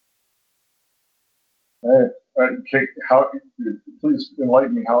 Hey, please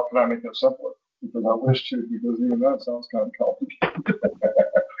enlighten me. How can I make it simpler? Because I wish to, because even that sounds kind of complicated.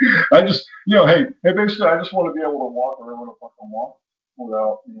 I just, hey, basically, I just want to be able to walk wherever the fuck I want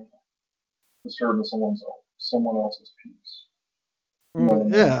without disturbing someone else's peace.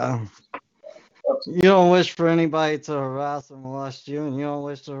 Yeah. You don't wish for anybody to harass or molest you, and you don't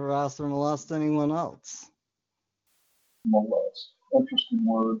wish to harass or molest anyone else. Molest. Interesting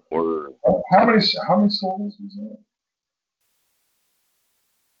word. How many syllables is that?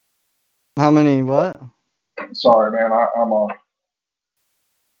 How many what? Sorry, man. I'm a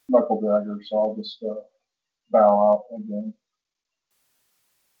knuckle dragger, so I'll just bow out again.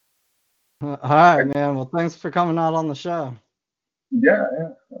 All right, man. Well, thanks for coming out on the show. Yeah.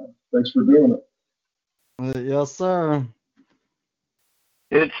 Thanks for doing it. Yes, sir.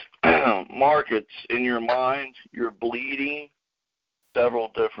 It's markets in your mind, you're bleeding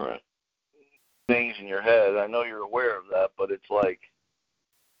several different things in your head. I know you're aware of that, but it's like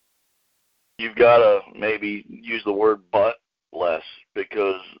you've got to maybe use the word but less,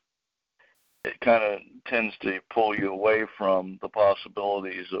 because it kind of tends to pull you away from the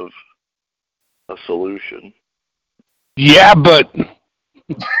possibilities of a solution. Yeah, but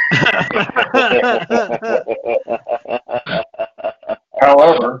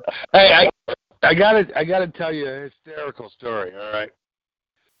However, hey, I gotta tell you a hysterical story. All right.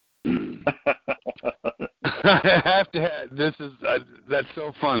 I have to. That's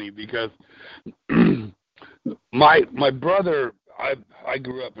so funny because my brother. I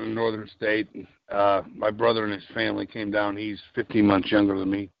grew up in a northern state. My brother and his family came down. He's 15 months younger than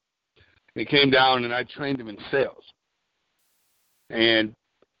me. He came down, and I trained him in sales. And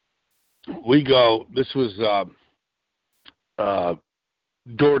we go. This was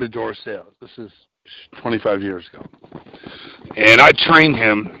door-to-door sales. This is 25 years ago. And I trained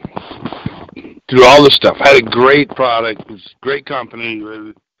him through all this stuff. I had a great product. It was a great company.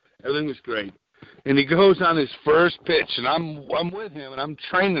 Everything was great. And he goes on his first pitch, and I'm with him, and I'm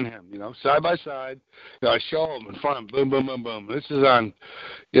training him, side by side. I show him in front of him, boom, boom, boom, boom. This is on,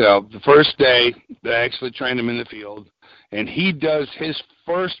 the first day that I actually trained him in the field. And he does his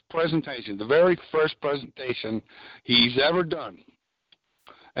first presentation, the very first presentation he's ever done.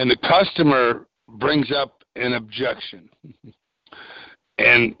 And the customer brings up an objection.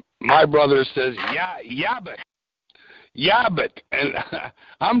 And my brother says, yeah, but, and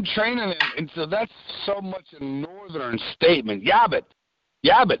I'm training him, and so that's so much a northern statement, yeah, but,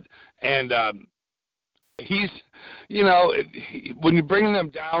 and he's, when you're bringing them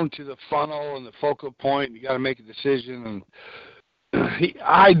down to the funnel and the focal point, you got to make a decision, and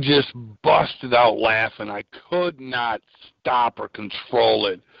I just busted out laughing. I could not stop or control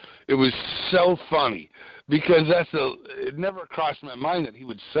it. It was so funny. Because it never crossed my mind that he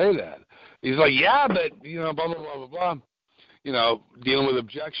would say that. He's like, yeah, but, blah, blah, blah, blah, blah. Dealing with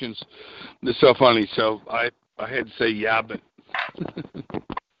objections. It's so funny. So I had to say, yeah, but.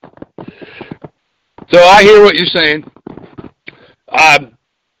 So I hear what you're saying.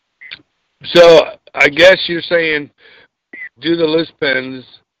 So I guess you're saying do the list pens,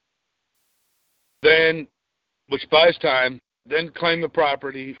 then, which buys time, then claim the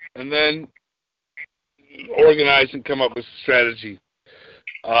property, and then organize and come up with a strategy.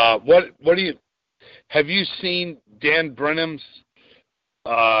 What do you have you seen Dan Brenham's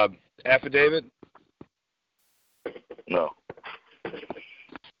affidavit? No.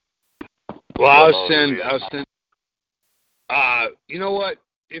 Well, I'll send. You know what?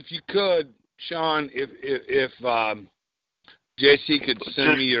 If you could, Sean, if JC could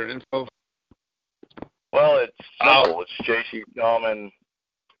send me your info. Well, it's simple. It's JC Common.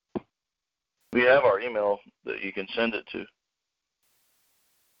 We have our email that you can send it to.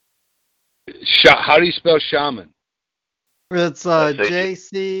 How do you spell shaman? It's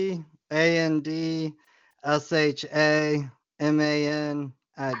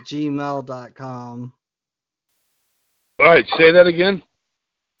JCANDSHAMAN@gmail.com. All right, say that again.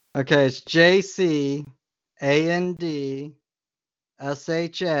 Okay, it's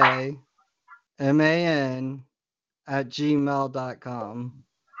JCANDSHAMAN@gmail.com.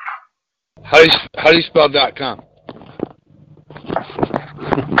 How do you spell .com?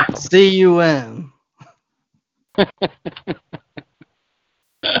 CUM.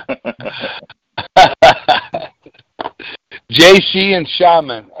 JC and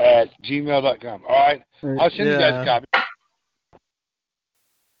Shaman at gmail.com. All right. I'll send you guys a copy.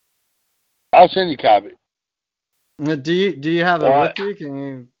 I'll send you a copy. Do you have it with you? Can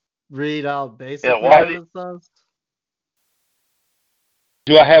you read out basically what it says?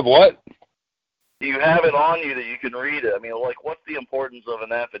 Do I have what? Do you have it on you that you can read it? I mean, what's the importance of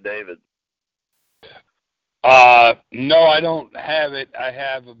an affidavit? No, I don't have it. I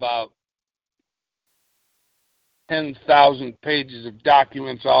have about 10,000 pages of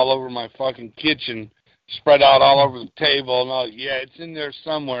documents all over my fucking kitchen, spread out all over the table. And it's in there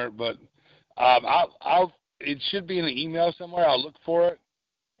somewhere, but it should be in an email somewhere. I'll look for it.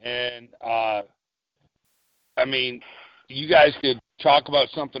 And you guys could talk about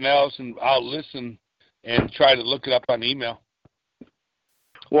something else, and I'll listen and try to look it up on email.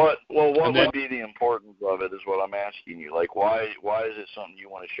 What would be the importance of it is what I'm asking you. Why is it something you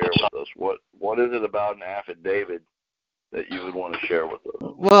want to share with us? What is it about an affidavit that you would want to share with us?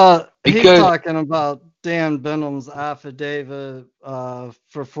 Well, he's talking about Dan Benham's affidavit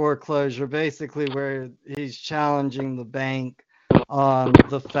for foreclosure, basically where he's challenging the bank on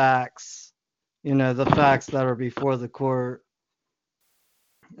the facts, the facts that are before the court.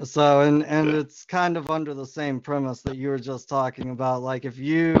 So, and it's kind of under the same premise that you were just talking about. Like if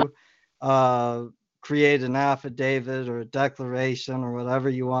you create an affidavit or a declaration or whatever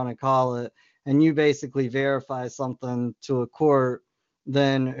you want to call it, and you basically verify something to a court,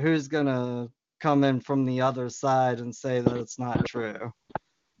 then who's going to come in from the other side and say that it's not true?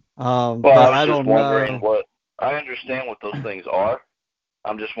 Well, But I I was just don't wondering know. what, I understand what those things are.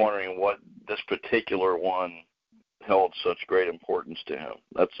 I'm just wondering what this particular one held such great importance to him.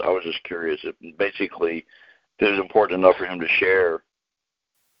 I was just curious if basically if it was important enough for him to share.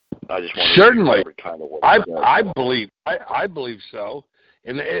 I just wanted Certainly. to kind of what I believe so.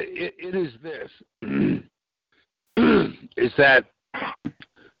 And it is this, is that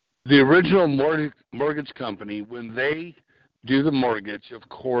the original mortgage company, when they do the mortgage, of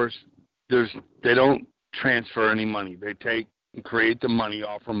course, they don't transfer any money. They take and create the money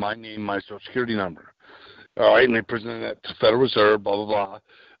off of my name, my Social Security number. All right, and they present that to Federal Reserve, blah, blah, blah.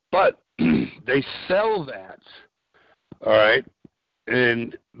 But they sell that, all right,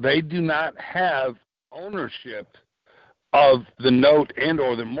 and they do not have ownership of the note and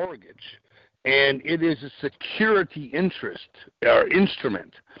or the mortgage. And it is a security interest or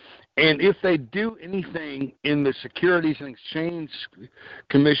instrument. And if they do anything in the Securities and Exchange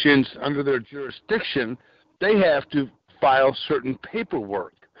Commissions under their jurisdiction, they have to file certain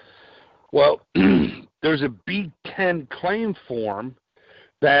paperwork. Well, there's a B-10 claim form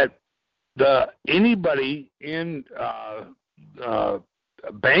that anybody in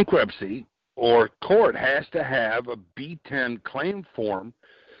bankruptcy or court has to have a B-10 claim form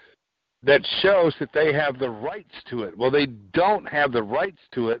that shows that they have the rights to it. Well, they don't have the rights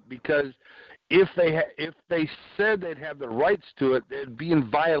to it because if they said they'd have the rights to it, they'd be in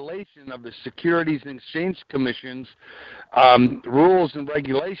violation of the Securities and Exchange Commission's rules and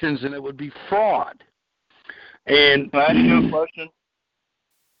regulations, and it would be fraud. And can I ask you a question?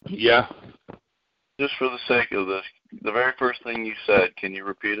 Yeah. Just for the sake of this, the very first thing you said, can you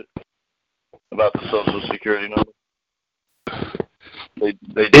repeat it? About the Social Security number?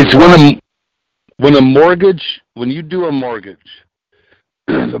 It's when you do a mortgage,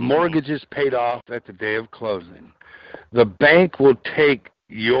 the mortgage is paid off at the day of closing. The bank will take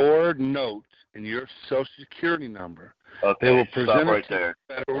your note and your Social Security number. Okay, they will present stop right it there. to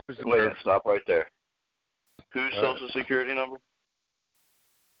the Federal Reserve. Wait, stop right there. Whose Social Security number?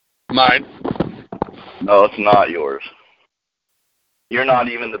 Mine. No, it's not yours. You're not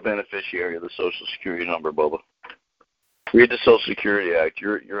even the beneficiary of the Social Security number, Bubba. Read the Social Security Act.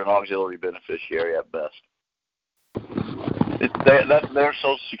 You're an auxiliary beneficiary at best. That's their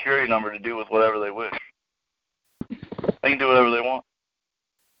Social Security number to do with whatever they wish. They can do whatever they want.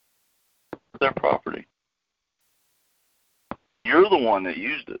 It's their property. You're the one that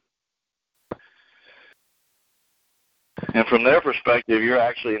used it. And from their perspective, you're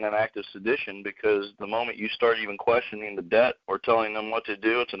actually in an act of sedition because the moment you start even questioning the debt or telling them what to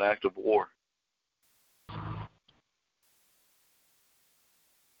do, it's an act of war.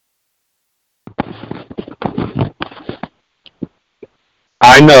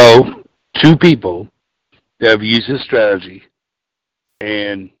 I know two people that have used this strategy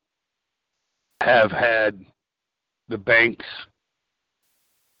and have had the banks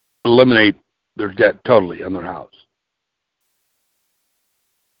eliminate their debt totally on their house.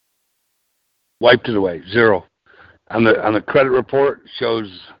 Wiped it away, zero. On the credit report, shows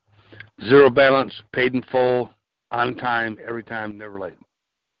zero balance, paid in full, on time, every time, never late.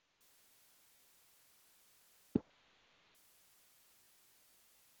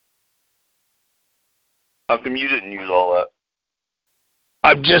 How come you didn't use all that?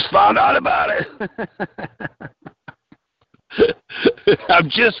 I've just found out about it. I've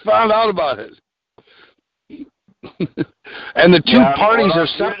just found out about it. And the two parties are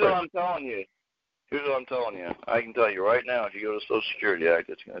separate. Here's what I'm telling you. I can tell you right now, if you go to the Social Security Act,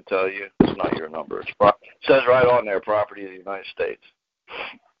 it's going to tell you it's not your number. It says right on there, property of the United States.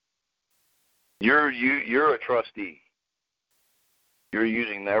 You're a trustee. You're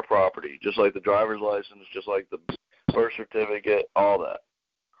using their property, just like the driver's license, just like the birth certificate, all that.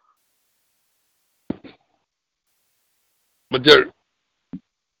 But they're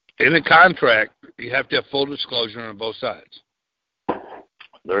in a contract, you have to have full disclosure on both sides.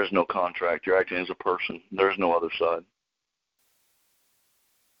 There is no contract. You're acting as a person. There is no other side.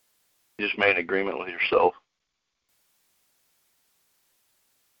 You just made an agreement with yourself.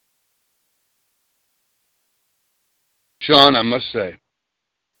 Sean, I must say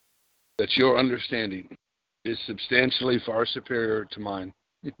that your understanding is substantially far superior to mine.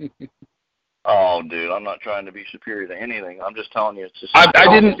 Oh, dude, I'm not trying to be superior to anything. I'm just telling you it's just.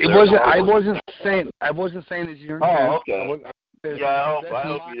 I wasn't saying that you're. Oh, okay. Yeah, I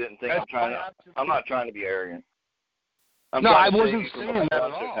hope you didn't think I'm not trying to be arrogant. I wasn't saying that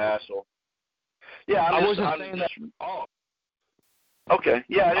at all. Hassle. Yeah, I wasn't saying that at all. Okay.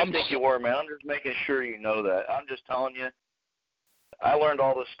 Yeah, I didn't think you were, man. I'm just making sure you know that. I'm just telling you, I learned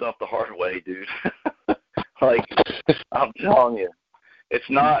all this stuff the hard way, dude. Like, I'm telling you, it's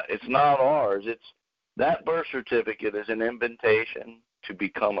not ours. It's that birth certificate is an invitation to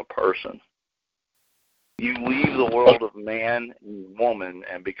become a person. You leave the world of man and woman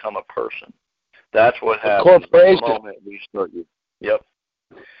and become a person. That's what happens the moment we start you. Yep.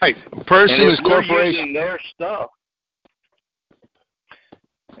 Right. Person is corporation. Using their stuff.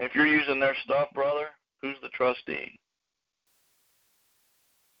 If you're using their stuff, brother, who's the trustee?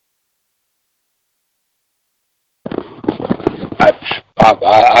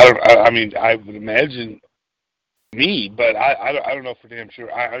 I mean, I would imagine me, but I don't know for damn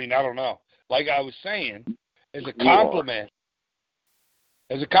sure. I mean, I don't know. Like I was saying, as a compliment,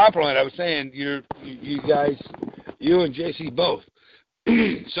 I was saying you guys, you and JC both.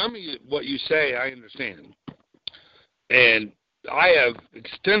 Some of what you say, I understand, and I have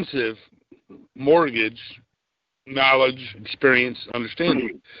extensive mortgage knowledge, experience,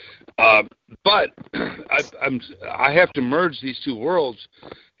 understanding. But I have to merge these two worlds,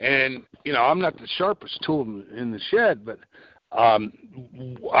 and I'm not the sharpest tool in the shed, but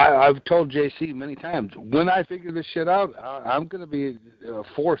I've told JC many times, when I figure this shit out, I'm going to be a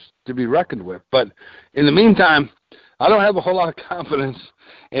force to be reckoned with. But in the meantime, I don't have a whole lot of confidence,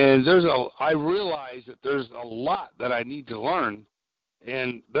 and I realize that there's a lot that I need to learn,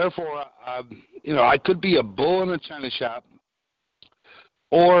 and therefore, I could be a bull in a china shop,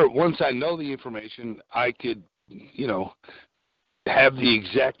 or once I know the information, I could, have the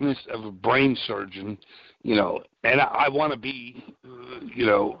exactness of a brain surgeon, and I want to be,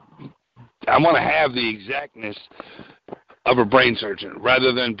 I want to have the exactness of a brain surgeon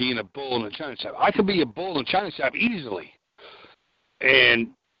rather than being a bull in a china shop. I could be a bull in a china shop easily. And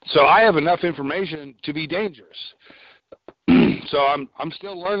so I have enough information to be dangerous. So I'm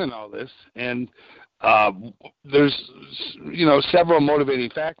still learning all this, and there's several motivating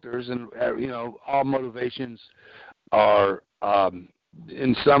factors, and all motivations are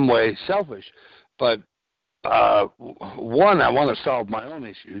in some way selfish. But one, I want to solve my own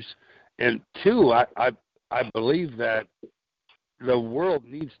issues, and two, I believe that the world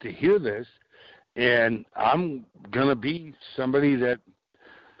needs to hear this, and I'm gonna be somebody that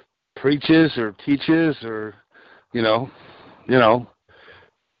preaches or teaches or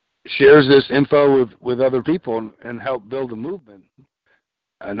shares this info with other people and help build a movement.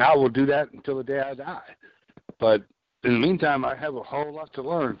 And I will do that until the day I die. But in the meantime, I have a whole lot to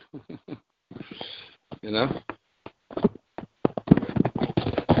learn.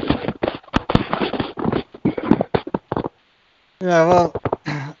 Yeah, well,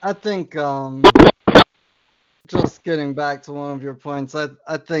 I think just getting back to one of your points,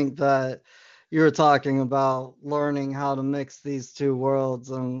 I think that you were talking about learning how to mix these two worlds,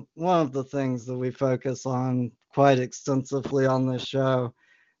 and one of the things that we focus on quite extensively on this show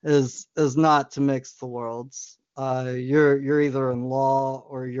is not to mix the worlds. You're either in law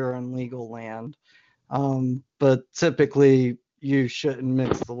or you're in legal land, but typically you shouldn't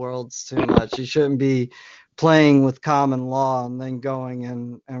mix the worlds too much. You shouldn't be playing with common law and then going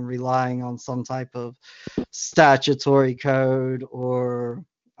and relying on some type of statutory code or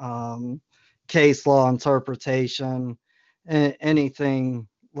case law interpretation, anything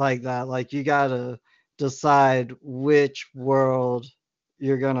like that. Like, you got to decide which world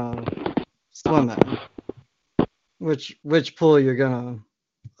you're going to swim in, which pool you're going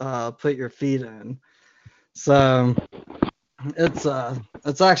to put your feet in. So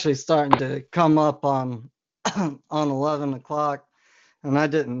it's actually starting to come up on 11 o'clock, and I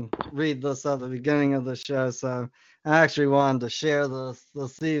didn't read this at the beginning of the show, so I actually wanted to share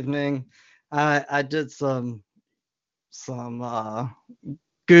this evening. I did some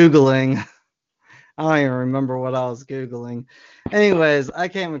Googling. I don't even remember what I was Googling. Anyways, I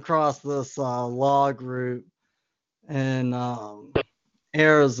came across this law group in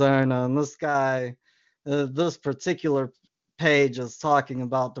Arizona, and this guy, this particular page is talking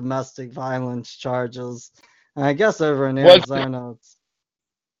about domestic violence charges. And I guess over in Arizona,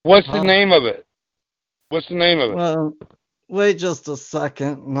 what's the name of it? What's the name of it? Well, wait just a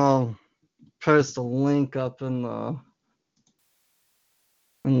second, and I'll post a link up in the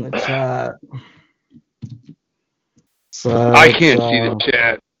chat. So I can't see the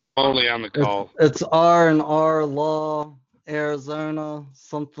chat. Only on the call. It's R&R Law Arizona,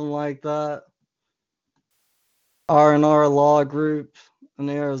 something like that. R&R Law Group in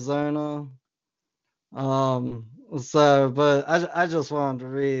Arizona. So, but I just wanted to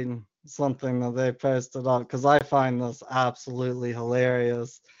read something that they posted up because I find this absolutely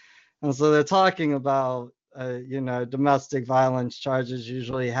hilarious. And so they're talking about, domestic violence charges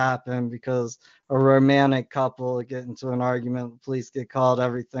usually happen because a romantic couple get into an argument, the police get called,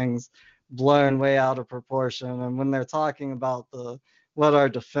 everything's blown way out of proportion. And when they're talking about what are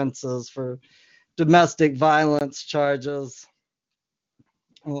defenses for domestic violence charges,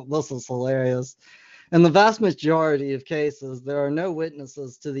 well, this is hilarious. In the vast majority of cases, there are no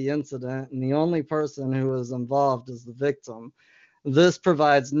witnesses to the incident, and the only person who is involved is the victim. This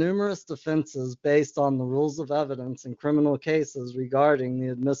provides numerous defenses based on the rules of evidence in criminal cases regarding the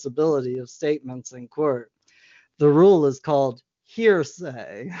admissibility of statements in court. The rule is called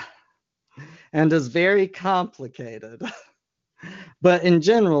hearsay and is very complicated. But in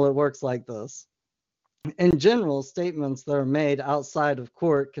general, it works like this. In general, statements that are made outside of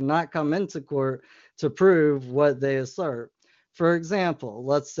court cannot come into court to prove what they assert. For example,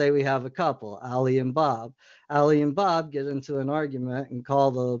 let's say we have a couple, Allie and Bob. Allie and Bob get into an argument and call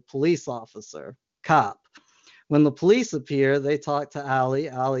the police officer, cop. When the police appear, they talk to Allie.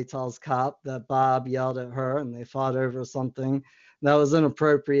 Allie tells cop that Bob yelled at her and they fought over something that was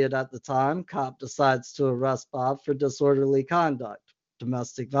inappropriate at the time. Cop decides to arrest Bob for disorderly conduct,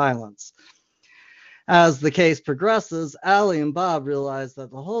 domestic violence. As the case progresses, Allie and Bob realize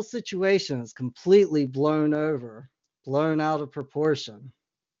that the whole situation is completely blown out of proportion.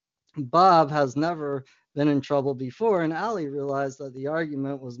 Bob has never been in trouble before, and Allie realized that the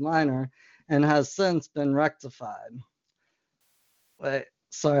argument was minor and has since been rectified. Wait,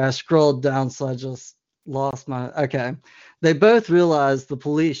 sorry, I scrolled down, so I just lost my. Okay. They both realized the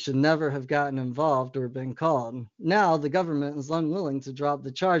police should never have gotten involved or been called. Now the government is unwilling to drop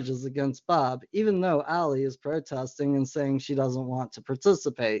the charges against Bob, even though Allie is protesting and saying she doesn't want to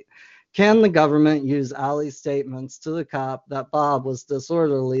participate. Can the government use Allie's statements to the cop that Bob was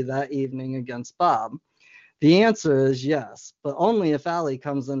disorderly that evening against Bob? The answer is yes, but only if Allie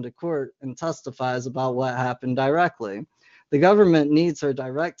comes into court and testifies about what happened directly. The government needs her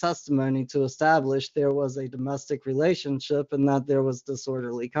direct testimony to establish there was a domestic relationship and that there was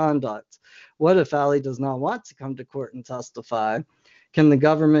disorderly conduct. What if Allie does not want to come to court and testify? Can the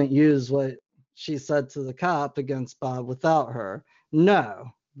government use what she said to the cop against Bob without her? No,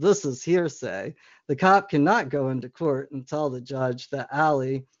 this is hearsay. The cop cannot go into court and tell the judge that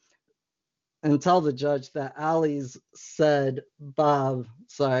Allie's said Bob,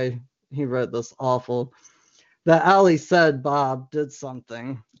 sorry, he wrote this awful, that Allie said Bob did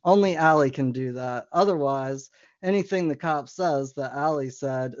something. Only Allie can do that. Otherwise, anything the cop says that Allie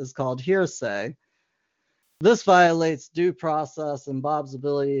said is called hearsay. This violates due process and Bob's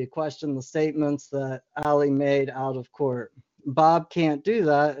ability to question the statements that Allie made out of court. Bob can't do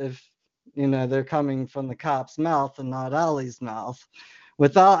that if, they're coming from the cop's mouth and not Allie's mouth.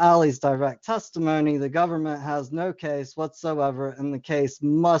 Without Allie's direct testimony, the government has no case whatsoever and the case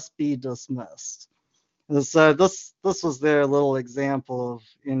must be dismissed. And so this was their little example of,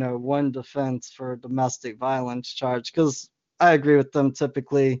 one defense for a domestic violence charge, because I agree with them.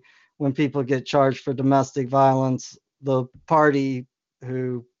 Typically, when people get charged for domestic violence, the party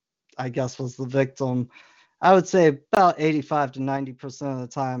who I guess was the victim, I would say about 85 to 90% of the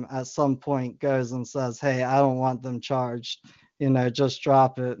time at some point goes and says, hey, I don't want them charged, just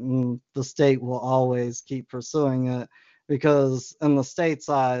drop it. And the state will always keep pursuing it because in the state's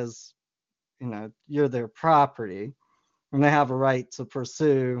eyes, you're their property and they have a right to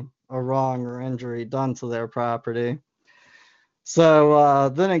pursue a wrong or injury done to their property.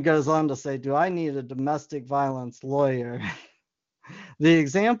 So then it goes on to say, do I need a domestic violence lawyer? The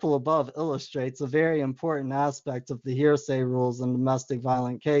example above illustrates a very important aspect of the hearsay rules in domestic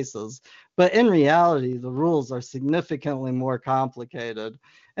violent cases, but in reality, the rules are significantly more complicated.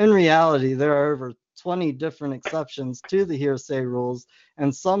 In reality, there are over 20 different exceptions to the hearsay rules,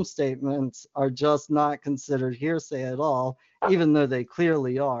 and some statements are just not considered hearsay at all, even though they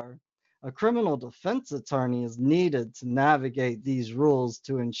clearly are. A criminal defense attorney is needed to navigate these rules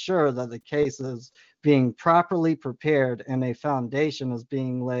to ensure that the case is being properly prepared and a foundation is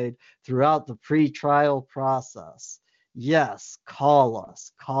being laid throughout the pre-trial process. Yes, call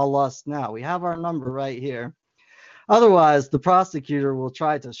us. Call us now. We have our number right here. Otherwise, the prosecutor will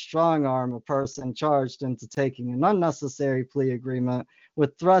try to strong-arm a person charged into taking an unnecessary plea agreement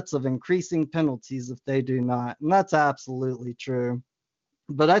with threats of increasing penalties if they do not. And that's absolutely true.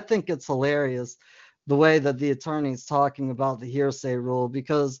 But I think it's hilarious the way that the attorney's talking about the hearsay rule,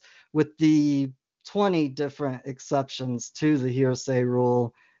 because with the 20 different exceptions to the hearsay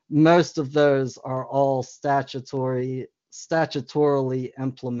rule, most of those are all statutorily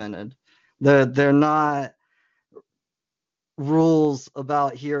implemented. They're not rules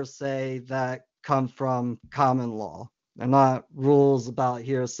about hearsay that come from common law. They're not rules about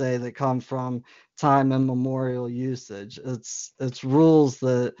hearsay that come from time immemorial usage. It's rules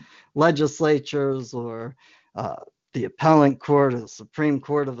that legislatures or the appellate court or the Supreme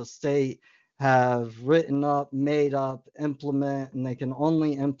Court of a state have written up, made up, implement, and they can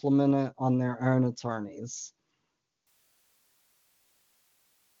only implement it on their own attorneys.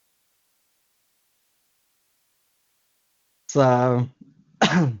 So,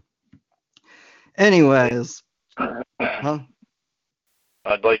 anyways, huh?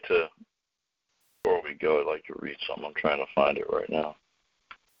 I'd like to, before we go, I'd like to read something. I'm trying to find it right now.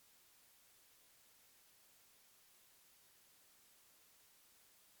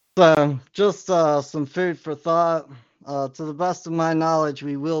 So, just some food for thought. To the best of my knowledge,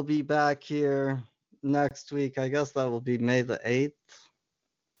 we will be back here next week. I guess that will be May the 8th.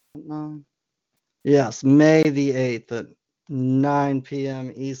 No. Yes, May the 8th at 9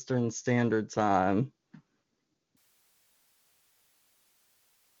 p.m. Eastern Standard Time.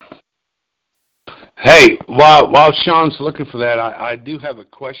 Hey, while Sean's looking for that, I do have a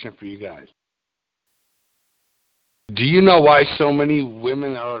question for you guys. Do you know why so many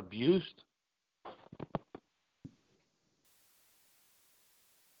women are abused?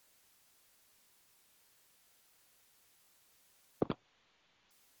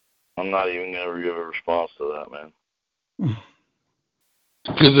 I'm not even going to give a response to that, man.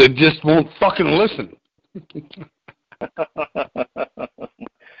 Because they just won't fucking listen.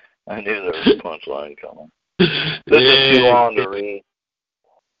 I knew there was a punchline coming. This is too long to read.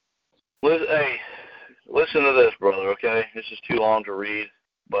 Hey, listen to this, brother, okay? This is too long to read,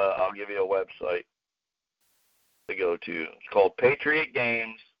 but I'll give you a website to go to. It's called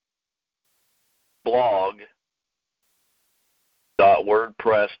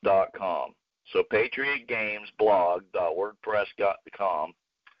patriotgamesblog.wordpress.com. So patriotgamesblog.wordpress.com,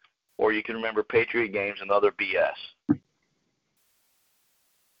 or you can remember Patriot Games and Other BS.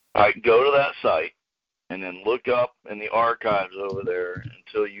 All right, go to that site and then look up in the archives over there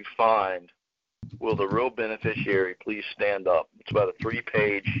until you find, will the real beneficiary please stand up? It's about a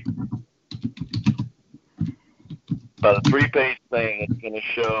three-page thing that's going to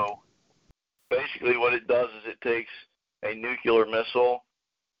show basically what it does is it takes a nuclear missile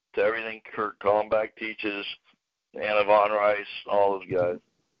to everything Kurt Kalmbach teaches, Anna von Rice, all those guys.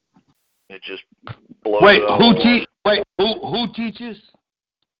 It just blows it up. Who teaches?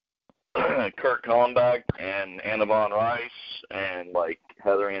 Kurt Kalmbach and Anna von Rice and like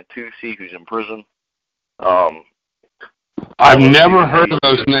Heather Ann Tucci, who's in prison. I've never heard of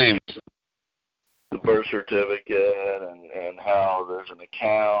those names. The birth certificate and how there's an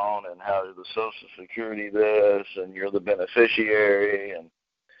account and how the Social Security this and you're the beneficiary, and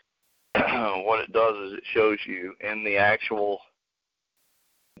what it does is it shows you in the actual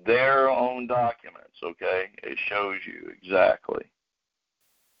their own documents, okay? It shows you exactly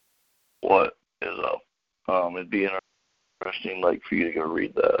what is up. It'd be interesting, like, for you to go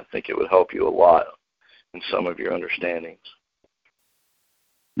read that. I think it would help you a lot in some of your understandings.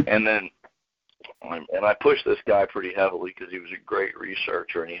 And then, and I pushed this guy pretty heavily because he was a great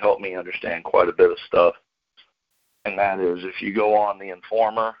researcher and he helped me understand quite a bit of stuff. And that is, if you go on the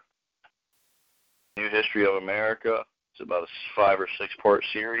Informer, New History of America, it's about a 5 or 6 part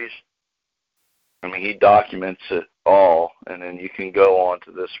series. I mean, he documents it all, and then you can go on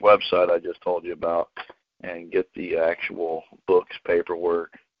to this website I just told you about and get the actual books,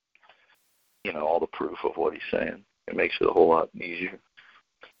 paperwork, you know, all the proof of what he's saying. It makes it a whole lot easier.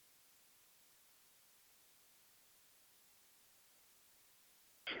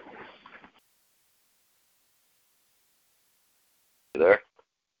 You there?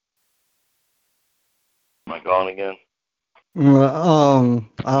 Am I gone again? No,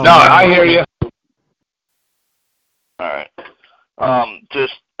 I hear you. All right.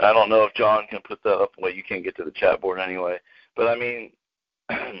 Just, I don't know if John can put that up. Well, you can't get to the chat board anyway. But I mean,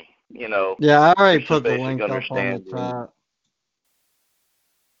 you know. Yeah, I already put the link up on the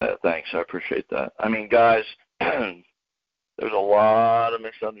chat. Thanks, I appreciate that. I mean, guys, there's a lot of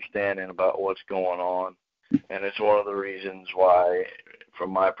misunderstanding about what's going on, and it's one of the reasons why,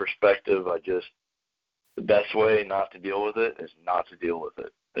 from my perspective, the best way not to deal with it is not to deal with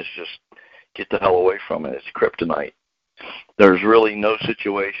it. It's just get the hell away from it. It's kryptonite. There's really no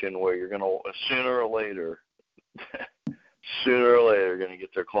situation where you're going to, sooner or later, going to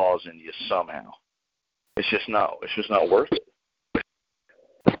get their claws into you somehow. It's just not worth it.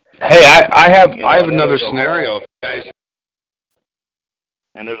 Hey, I have another scenario, guys.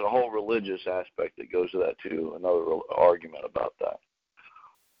 And there's a whole religious aspect that goes to that too. Another argument about that.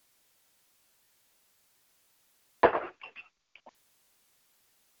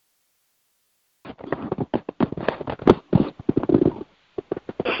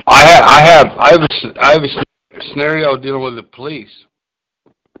 I have a scenario dealing with the police.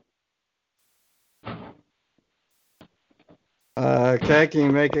 Okay, can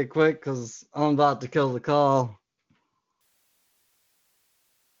you make it quick? Because I'm about to kill the call.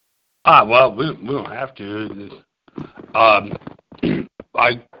 Well, we don't have to. I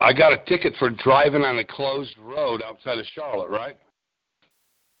got a ticket for driving on a closed road outside of Charlotte, right?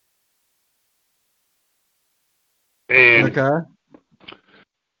 And Okay.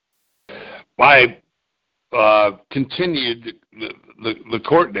 I continued the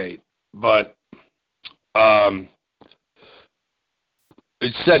court date, but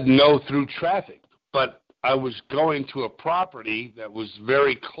it said no through traffic. But I was going to a property that was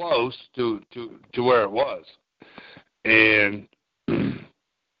very close to where it was, and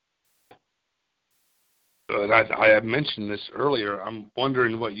I had mentioned this earlier. I'm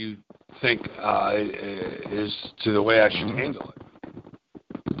wondering what you think is to the way I should handle it.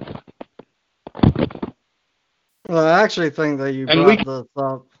 Well, I actually think that you brought this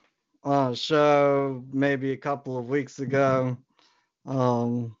up on a show maybe a couple of weeks ago.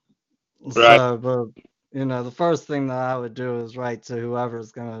 Right. So, but the first thing that I would do is write to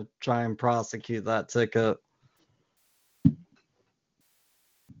whoever's going to try and prosecute that ticket.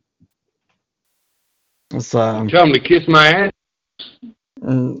 So tell them to kiss my ass.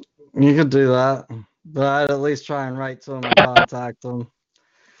 And you could do that, but I'd at least try and write to them and contact them.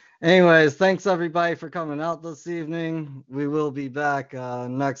 Anyways, thanks everybody for coming out this evening. We will be back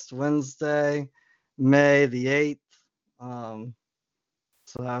next Wednesday, May the 8th.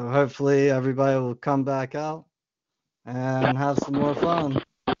 So hopefully everybody will come back out and have some more fun.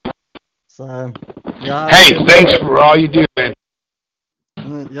 So, yeah. Hey, thanks for all you do, man.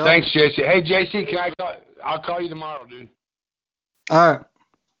 Yep. Thanks, JC. Hey, JC, can I call? I'll call you tomorrow, dude. All right.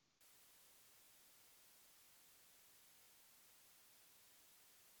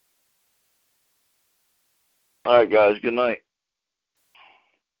 All right, guys. Good night.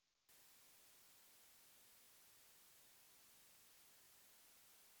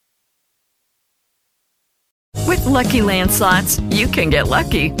 With Lucky Land Slots, you can get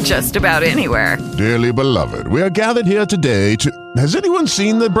lucky just about anywhere. Dearly beloved, we are gathered here today to... Has anyone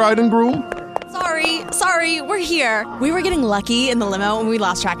seen the bride and groom? Sorry, we're here. We were getting lucky in the limo and we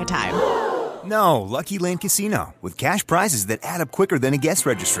lost track of time. No, Lucky Land Casino, with cash prizes that add up quicker than a guest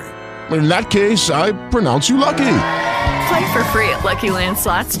registry. In that case, I pronounce you lucky. Play for free at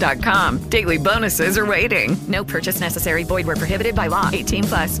LuckyLandSlots.com. Daily bonuses are waiting. No purchase necessary. Void where prohibited by law.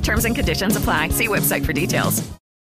 18+. Terms and conditions apply. See website for details.